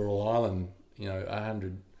lived in rural Ireland,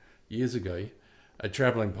 100 years ago, a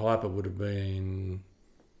travelling piper would have been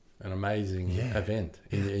an amazing event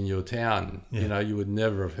in your town. Yeah. You would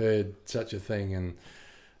never have heard such a thing. And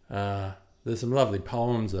there's some lovely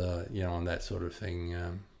poems, on that sort of thing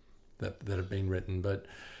that have been written. But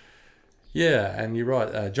yeah, and you're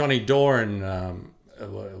right. Johnny Doran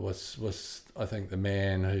was I think the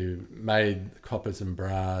man who made Coppers and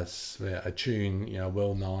Brass a tune,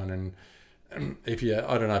 well known. And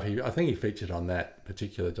I don't know I think he featured on that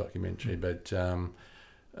particular documentary. But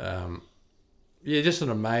just an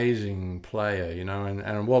amazing player,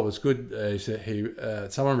 And what was good is that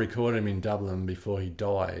someone recorded him in Dublin before he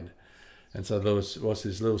died. And so there was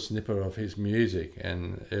this little snippet of his music,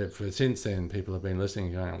 and since then people have been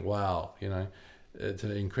listening, going, "Wow, it's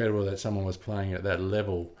incredible that someone was playing at that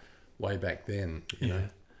level way back then." You know,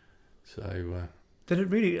 so did it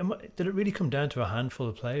really come down to a handful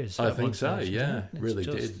of players? I think so. Yeah, it really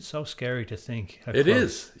did. It's so scary to think. It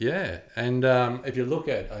is, yeah. And if you look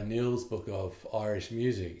at O'Neill's book of Irish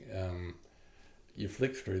music. You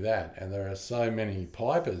flick through that, and there are so many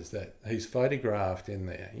pipers that he's photographed in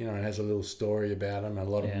there, and has a little story about them. A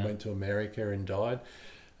lot of them went to America and died.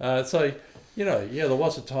 There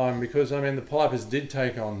was a time, because the pipers did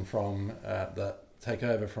take over from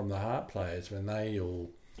the harp players when they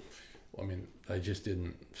just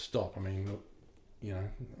didn't stop.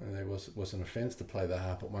 There was an offence to play the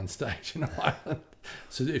harp at one stage in Ireland.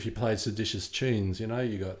 So if you played seditious tunes, you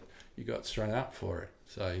got strung up for it.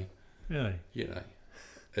 So. Really?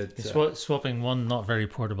 It's swapping one not very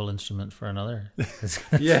portable instrument for another.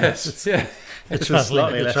 Yes, yeah. It's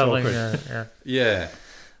slightly less awkward. Yeah.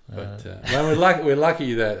 But we're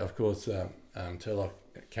lucky that, of course, Turlough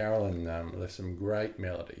Carolyn left some great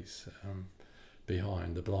melodies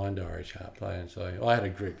behind, the blind Irish harp player. And so I had a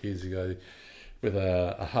group years ago with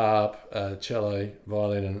a harp, a cello,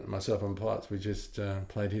 violin, and myself on pipes. We just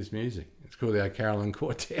played his music. It's called the O'Carolyn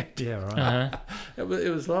Quartet. Yeah, right. It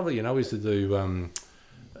was lovely. We used to do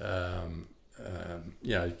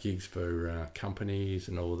gigs for companies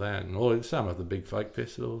and all that, and some of the big folk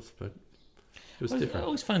festivals. But it was different. I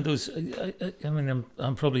always find those.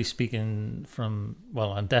 I'm probably speaking from.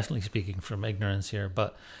 Well, I'm definitely speaking from ignorance here,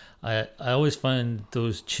 but I always find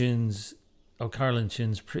those tunes, O'Carolyn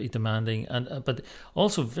tunes, pretty demanding, but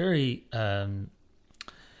also very.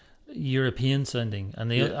 European sounding,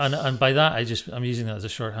 and and by that I'm using that as a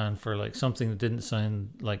shorthand for like something that didn't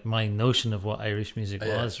sound like my notion of what Irish music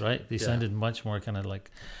was. Right? They sounded much more kind of like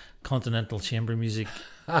continental chamber music,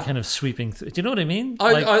 kind of sweeping. Do you know what I mean?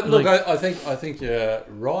 I think you're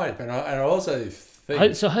right, and I also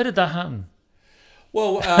think. So how did that happen?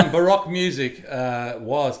 Well, Baroque music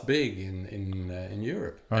was big in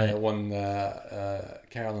Europe when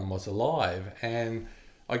Carolyn was alive, and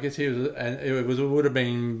I guess he was, and it would have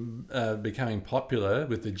been becoming popular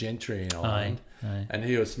with the gentry in Ireland, and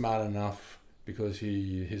he was smart enough because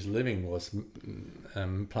his living was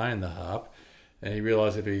playing the harp, and he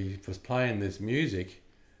realised if he was playing this music,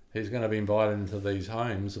 he's going to be invited into these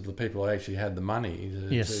homes of the people who actually had the money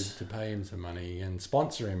to pay him some money and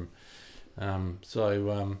sponsor him.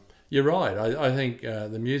 So you're right. I think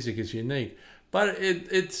the music is unique, but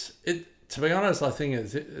it's to be honest, I think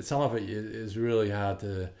some of it is really hard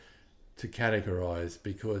to categorise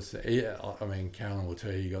because I mean, Carolyn will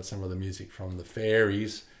tell you got some of the music from the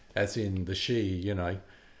fairies, as in the she, you know.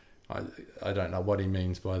 I don't know what he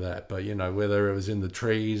means by that, but you know, whether it was in the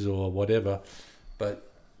trees or whatever, but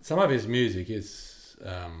some of his music is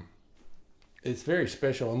it's very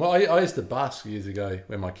special. And I used to busk years ago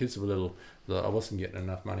when my kids were little. I wasn't getting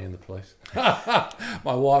enough money in the police. My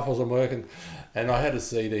wife wasn't working, and I had a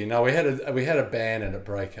CD. No, we had a band and it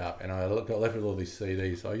broke up, and I got left with all these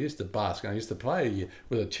CDs. I used to busk, and I used to play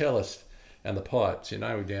with a cellist and the pipes, you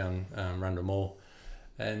know, down Rundle Mall,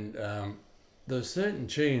 and there's certain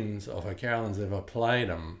tunes of O'Carolan's that if I played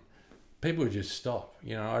them, people would just stop.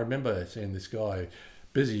 You know, I remember seeing this guy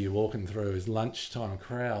busy walking through his lunchtime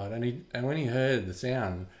crowd, and when he heard the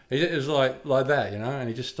sound, it was like that, you know, and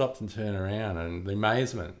he just stopped and turned around, and the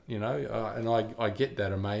amazement, you know, and I get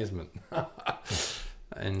that amazement.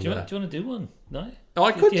 And do you want to do one? No,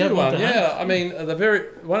 I could do one. Yeah, I mean,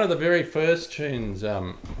 one of the very first tunes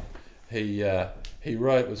he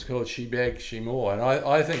wrote was called She Begged, She More, and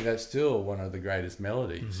I think that's still one of the greatest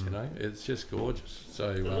melodies. Mm-hmm. You know, it's just gorgeous.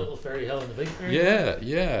 So the little fairy hell and the big fairy.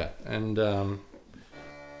 Yeah, and.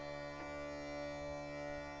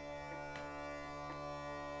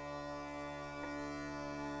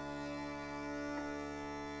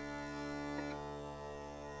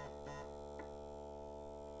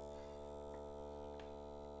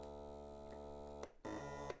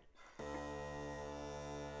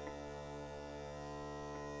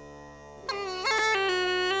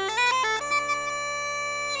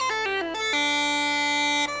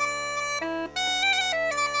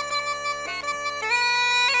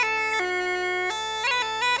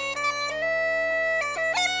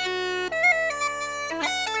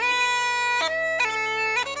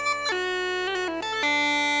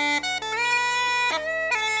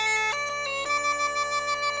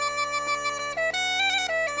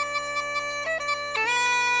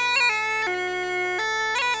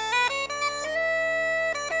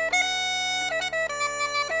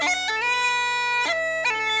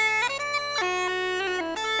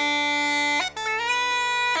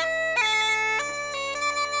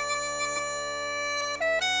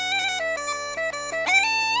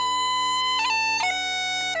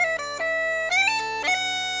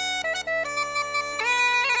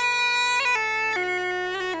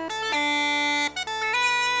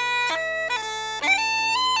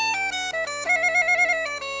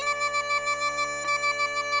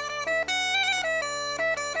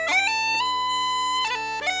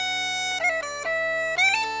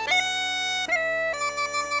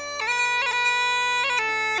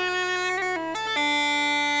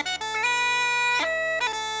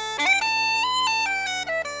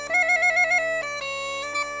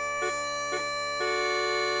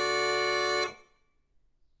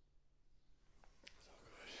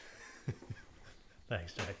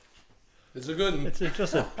 Thanks, Jack. It's a good one. It's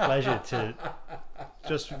just a pleasure to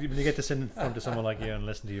when you get to sit in front of someone like you and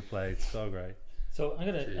listen to you play. It's so great. So I'm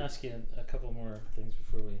going to ask you a couple more things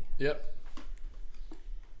before we. Yep.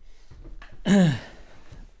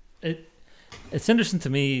 It's interesting to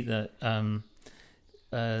me that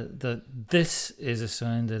that this is a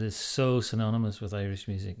sound that is so synonymous with Irish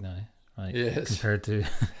music now, right? Yes. Compared to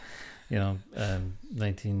the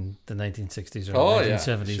 1960s or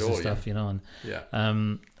 1970s and stuff, you know,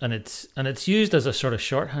 and it's used as a sort of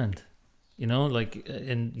shorthand, you know, like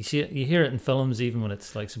you hear it in films even when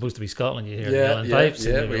it's like supposed to be Scotland, you hear yelling pipes.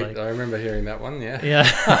 Yeah, I remember hearing that one. Yeah.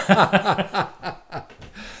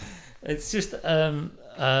 It's just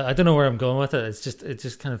I don't know where I'm going with it. It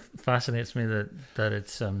just kind of fascinates me that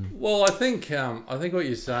it's. Well, I think what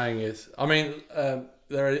you're saying is, I mean.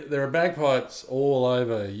 There are bagpipes all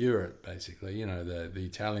over Europe, basically. You know, the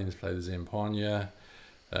Italians play the zampogna,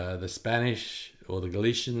 the Spanish or the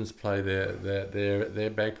Galicians play their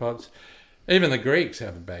bagpipes. Even the Greeks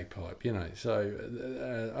have a bagpipe, you know. So,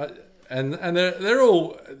 and they're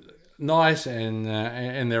all nice and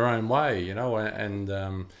in their own way, you know, and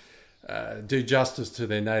do justice to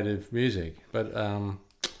their native music. But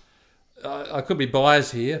I could be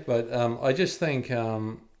biased here, but I just think.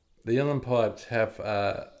 The uilleann pipes have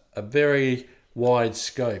a very wide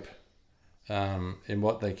scope in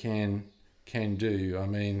what they can do. I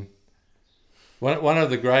mean, one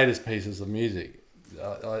of the greatest pieces of music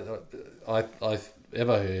I've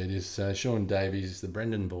ever heard is Sean Davies' The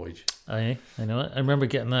Brendan Voyage. I know it. I remember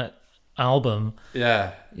getting that album.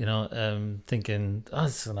 Yeah. Thinking,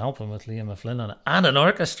 it's an album with Liam McFlynn on it and an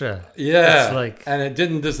orchestra. Yeah. It's like, and it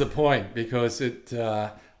didn't disappoint because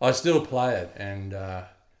I still play it, and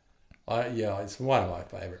it's one of my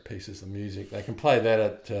favourite pieces of music. They can play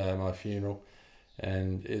that at my funeral,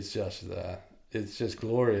 and it's just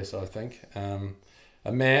glorious. I think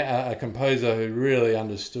a composer who really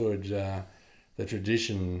understood the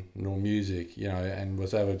traditional music, and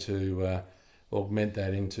was able to augment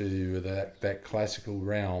that into that classical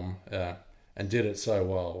realm, and did it so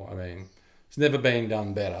well. I mean, it's never been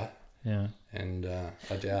done better. Yeah, and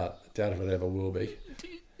I doubt if it ever will be.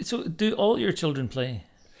 So, do all your children play?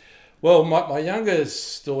 Well, my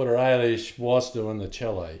youngest daughter, Ailish, was doing the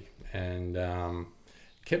cello, and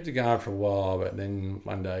kept it going for a while, but then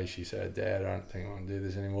one day she said, "Dad, I don't think I want to do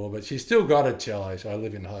this anymore." But she's still got a cello, so I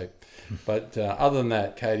live in hope. But other than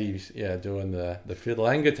that, Katie's doing the fiddle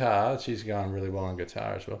and guitar. She's going really well on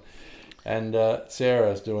guitar as well. And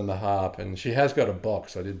Sarah's doing the harp, and she has got a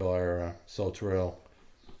box. I did buy her a Saltarell.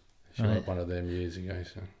 She got one of them years ago.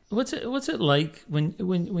 So. What's it like when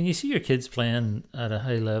you see your kids playing at a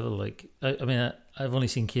high level? Like, I mean, I've only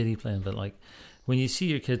seen Katie playing, but like when you see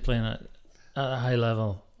your kid playing at a high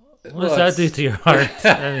level, what does that do to your heart?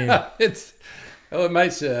 I mean,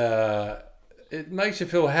 it makes you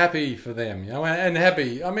feel happy for them, and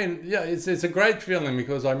happy. I mean, it's a great feeling,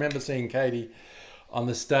 because I remember seeing Katie on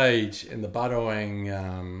the stage in the Buttawang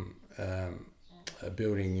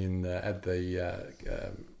building at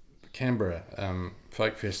the Canberra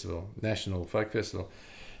Folk Festival, National Folk Festival,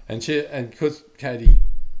 and because Katie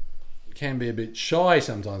can be a bit shy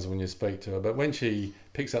sometimes when you speak to her, but when she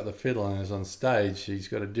picks up the fiddle and is on stage, she's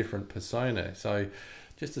got a different persona. So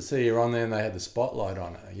just to see her on there, and they had the spotlight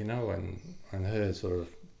on her, and her sort of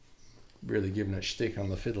really giving it shtick on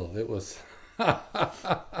the fiddle, it was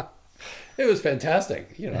it was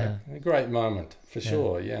fantastic, a great moment for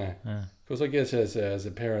sure. Because I guess as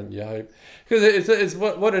a parent, you hope, because it's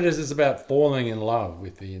what it is about falling in love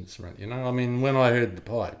with the instrument. I mean, when I heard the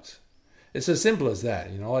pipes, it's as simple as that.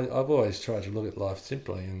 I've always tried to look at life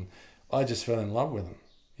simply, and I just fell in love with them.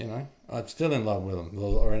 I'm still in love with them,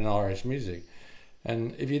 or in Irish music.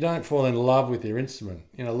 And if you don't fall in love with your instrument,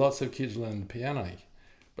 lots of kids learn the piano,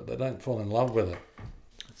 but they don't fall in love with it.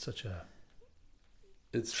 It's such a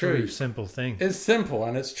true simple thing. It's simple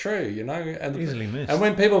and it's true, and easily missed. And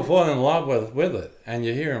when people fall in love with it, and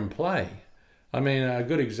you hear them play, I mean, a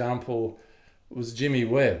good example was Jimmy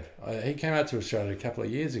Webb. He came out to Australia a couple of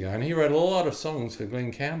years ago, and he wrote a lot of songs for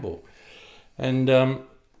Glenn Campbell. And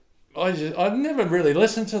I've never really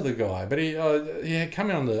listened to the guy, but he had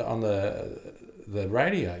come on the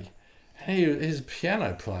radio. His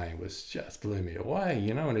piano playing just blew me away,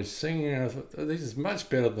 and his singing. I thought, this is much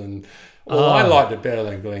better than. I liked it better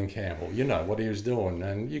than Glenn Campbell. What he was doing,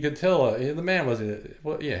 and you could tell the man was in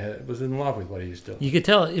love with what he was doing. You could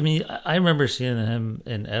tell. I mean, I remember seeing him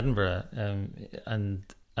in Edinburgh, and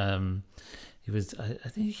he was. I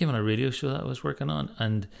think he came on a radio show that I was working on,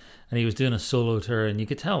 and he was doing a solo tour, and you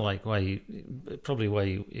could tell why he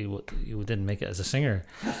didn't make it as a singer,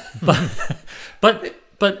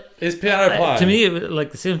 but his piano playing, to me, it was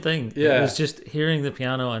like the same thing. Yeah. It was just hearing the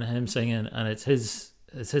piano and him singing, and it's his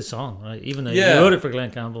song, right? Even though he wrote it for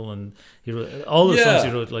Glenn Campbell, and he wrote all the songs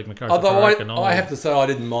he wrote, like MacArthur Park and all. I have to say, I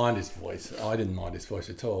didn't mind his voice. I didn't mind his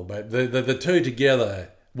voice at all. But the two together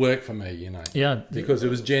worked for me, Yeah, because it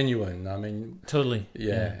was genuine. I mean, totally.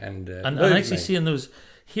 Yeah, and actually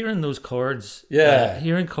hearing those chords.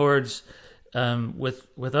 Hearing chords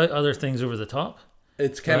without other things over the top.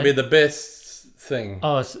 It can be the best thing.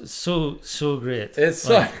 Oh, it's so great. It's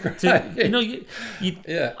so great.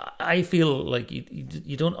 I feel like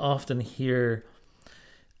you don't often hear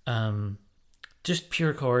just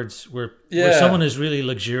pure chords where someone is really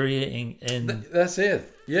luxuriating in. That's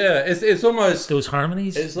it. Yeah, it's almost those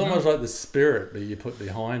harmonies. It's almost like the spirit that you put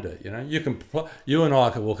behind it. You and I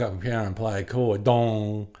could walk up a piano and play a chord,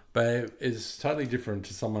 dong, but it's totally different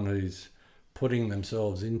to someone who's putting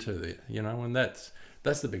themselves into it. And that's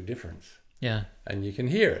the big difference. Yeah, and you can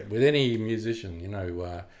hear it with any musician,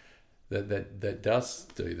 that does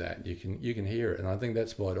do that. You can hear it, and I think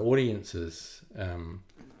that's what audiences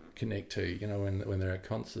connect to. When they're at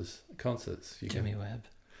concerts. Jimmy Webb,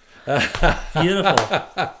 beautiful.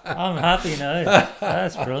 I'm happy now.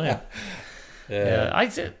 That's brilliant. Yeah, I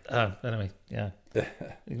said. Anyway, yeah.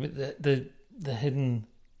 The hidden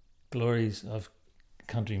glories of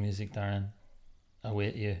country music, Darren,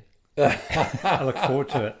 await you. I look forward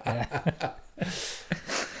to it.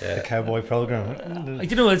 The cowboy program.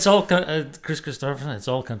 It's all Chris Christopherson. It's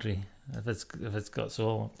all country. If it's got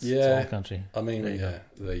soul, it's all country. I mean,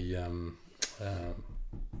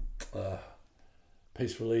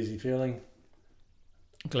 Peaceful, Easy Feeling.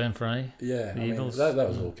 Glenn Fry. Yeah, the Eagles. That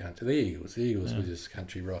was all country. The Eagles were just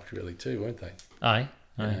country rock, really, too, weren't they? Aye.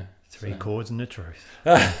 Yeah. Three chords and the truth.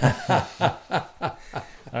 All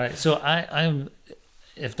right, so I'm.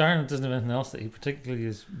 If Darren doesn't have anything else that he particularly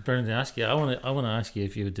is burning to ask you, I want to ask you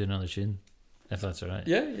if you would do another tune, if that's all right.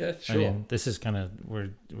 Yeah, sure. I mean, this is kind of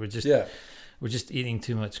we're just eating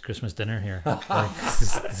too much Christmas dinner here. This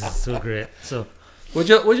is so great. So, would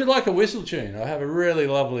you like a whistle tune? I have a really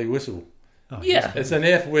lovely whistle. Oh, yeah, it's an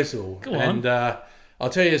F whistle. Go on. And I'll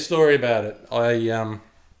tell you a story about it.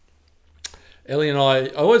 Ellie and I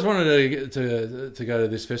always wanted to go to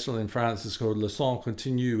this festival in France. It's called Le Son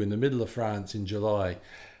Continue in the middle of France in July,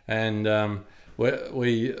 and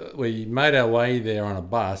we made our way there on a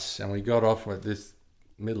bus, and we got off at this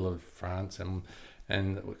middle of France,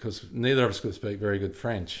 and because neither of us could speak very good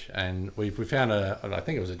French, and we found I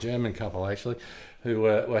think it was a German couple actually, who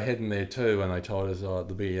were heading there too, and they told us there'll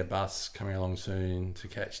be a bus coming along soon to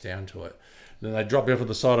catch down to it. Then they dropped me off at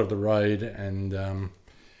the side of the road, and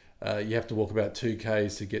you have to walk about 2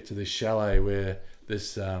 k's to get to this chalet where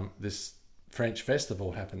this French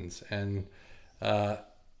festival happens. And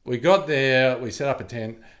we got there, we set up a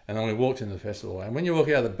tent, and then we walked into the festival. And when you walk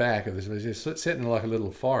out the back of this, it's set in like a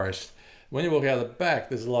little forest. When you walk out the back,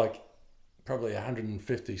 there's like probably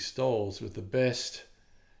 150 stalls with the best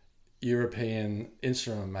European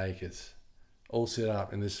instrument makers all set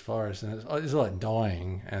up in this forest, and it's like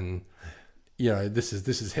dying. And this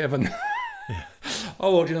is heaven. Yeah. I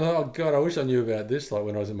walked in and thought, oh God, I wish I knew about this like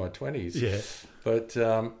when I was in my 20s. Yeah. But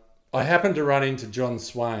I happened to run into John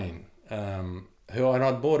Swain, and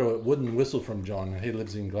I bought a wooden whistle from John. He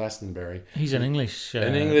lives in Glastonbury. He's an English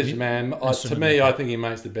man. To me, I think he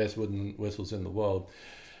makes the best wooden whistles in the world.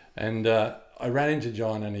 And I ran into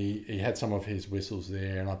John, and he had some of his whistles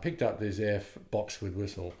there, and I picked up this F boxwood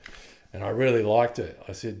whistle. And I really liked it.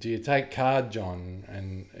 I said, do you take card, John?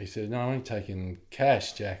 And he said, no, I'm only taking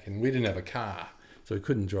cash, Jack. And we didn't have a car, so we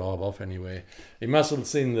couldn't drive off anywhere. He must have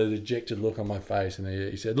seen the dejected look on my face. And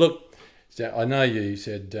he said, look, I know you. He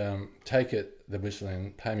said, take it, the whistle,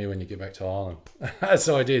 and pay me when you get back to Ireland.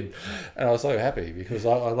 So I did. And I was so happy because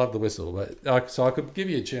I love the whistle. But so I could give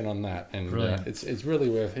you a tune on that. And it's really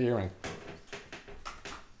worth hearing.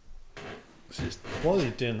 While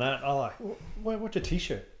you're doing that, what's your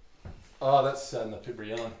T-shirt? Oh, that's the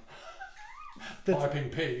Pibri Ellen.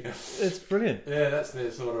 Piping pig. It's brilliant. Yeah, that's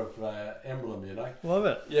their sort of emblem, Love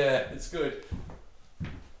it. Yeah, it's good.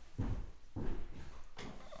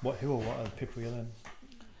 What are the Pibri Ellen?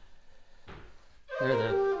 They're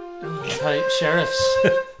the pipe sheriffs.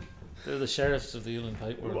 They're the sheriffs of the Ulan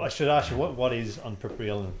Pipe world. Well, I should ask you, what is on Pibri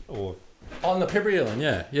Ellen? Or on the Pibri Ellen,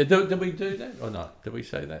 yeah. Did we do that or not? Did we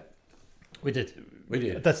say that? We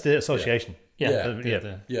did. That's the association.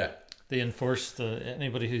 Yeah. They enforce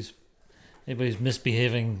anybody who's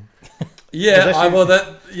misbehaving. Yeah,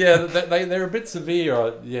 they're a bit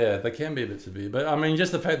severe. They can be a bit severe, but I mean,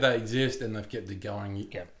 just the fact they exist and they've kept it going,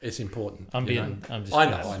 it's important. I know.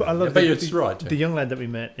 But I love it's right. The young lad that we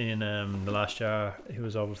met in the last year, he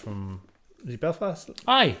was over from Belfast.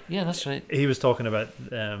 Aye, yeah, that's right. He was talking about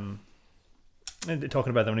them when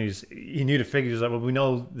he knew the figures. Like, well, we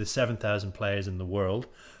know there's 7,000 players in the world.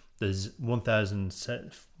 There's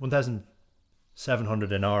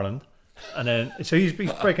 1,700 in Ireland, and then so he's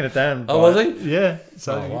breaking it down. Was he? Yeah.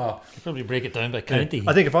 So wow. You could probably break it down by county.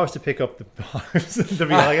 I think if I was to pick up the bars, there'd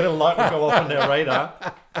be like a little light would go off on their radar.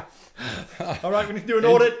 All right, we need to do an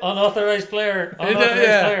audit. Unauthorized player.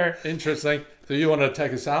 Player. Interesting. So you want to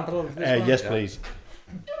take a sample of this one? Yes, please.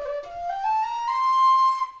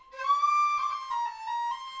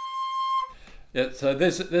 Yeah. So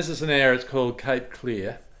this is an area. It's called Cape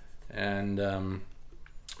Clear. And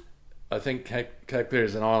I think Cape Clear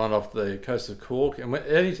is an island off the coast of Cork. And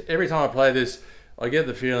every time I play this, I get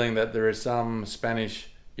the feeling that there are some Spanish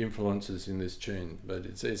influences in this tune. But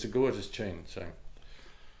it's a gorgeous tune. So.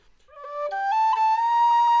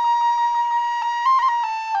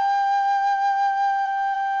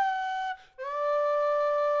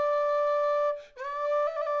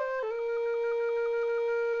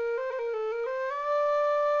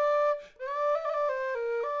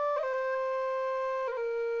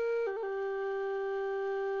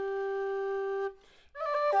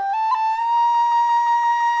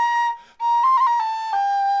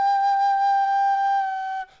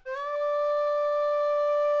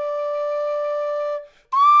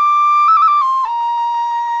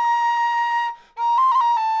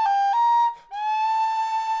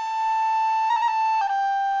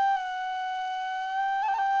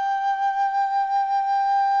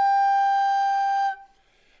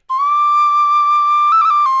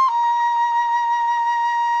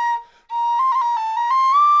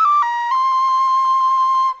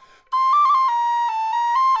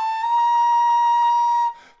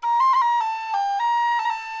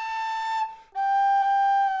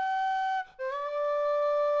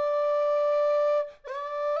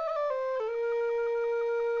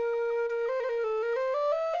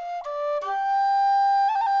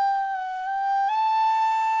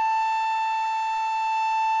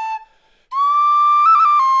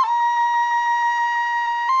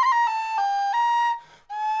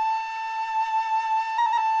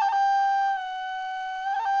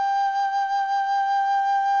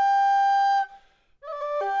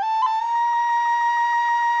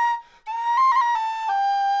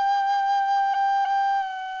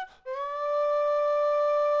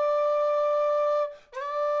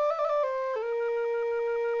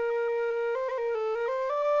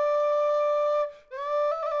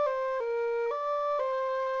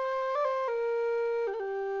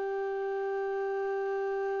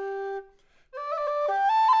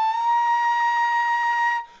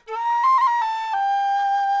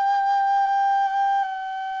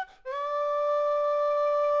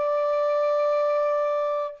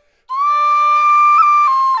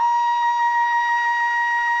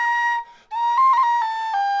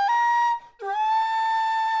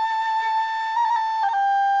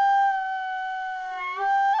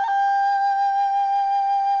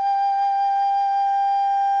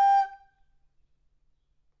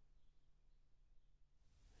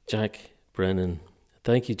 Jack Brennan.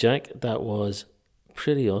 Thank you, Jack. That was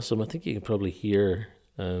pretty awesome. I think you can probably hear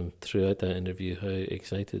throughout that interview how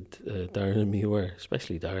excited Darren and me were,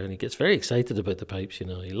 especially Darren. He gets very excited about the pipes, you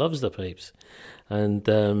know. He loves the pipes. And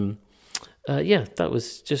that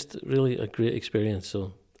was just really a great experience.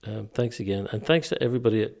 So thanks again. And thanks to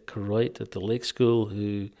everybody at Koroit at the Lake School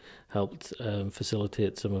who helped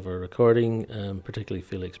facilitate some of our recording, particularly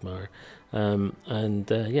Felix Maher.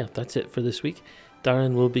 That's it for this week.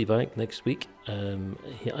 Darren will be back next week.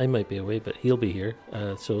 I might be away, but he'll be here.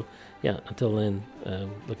 Until then,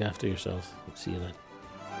 look after yourselves. See you then.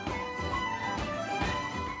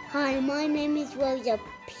 Hi, my name is Rosa.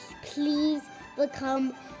 Please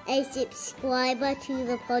become a subscriber to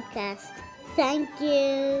the podcast. Thank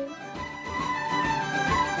you.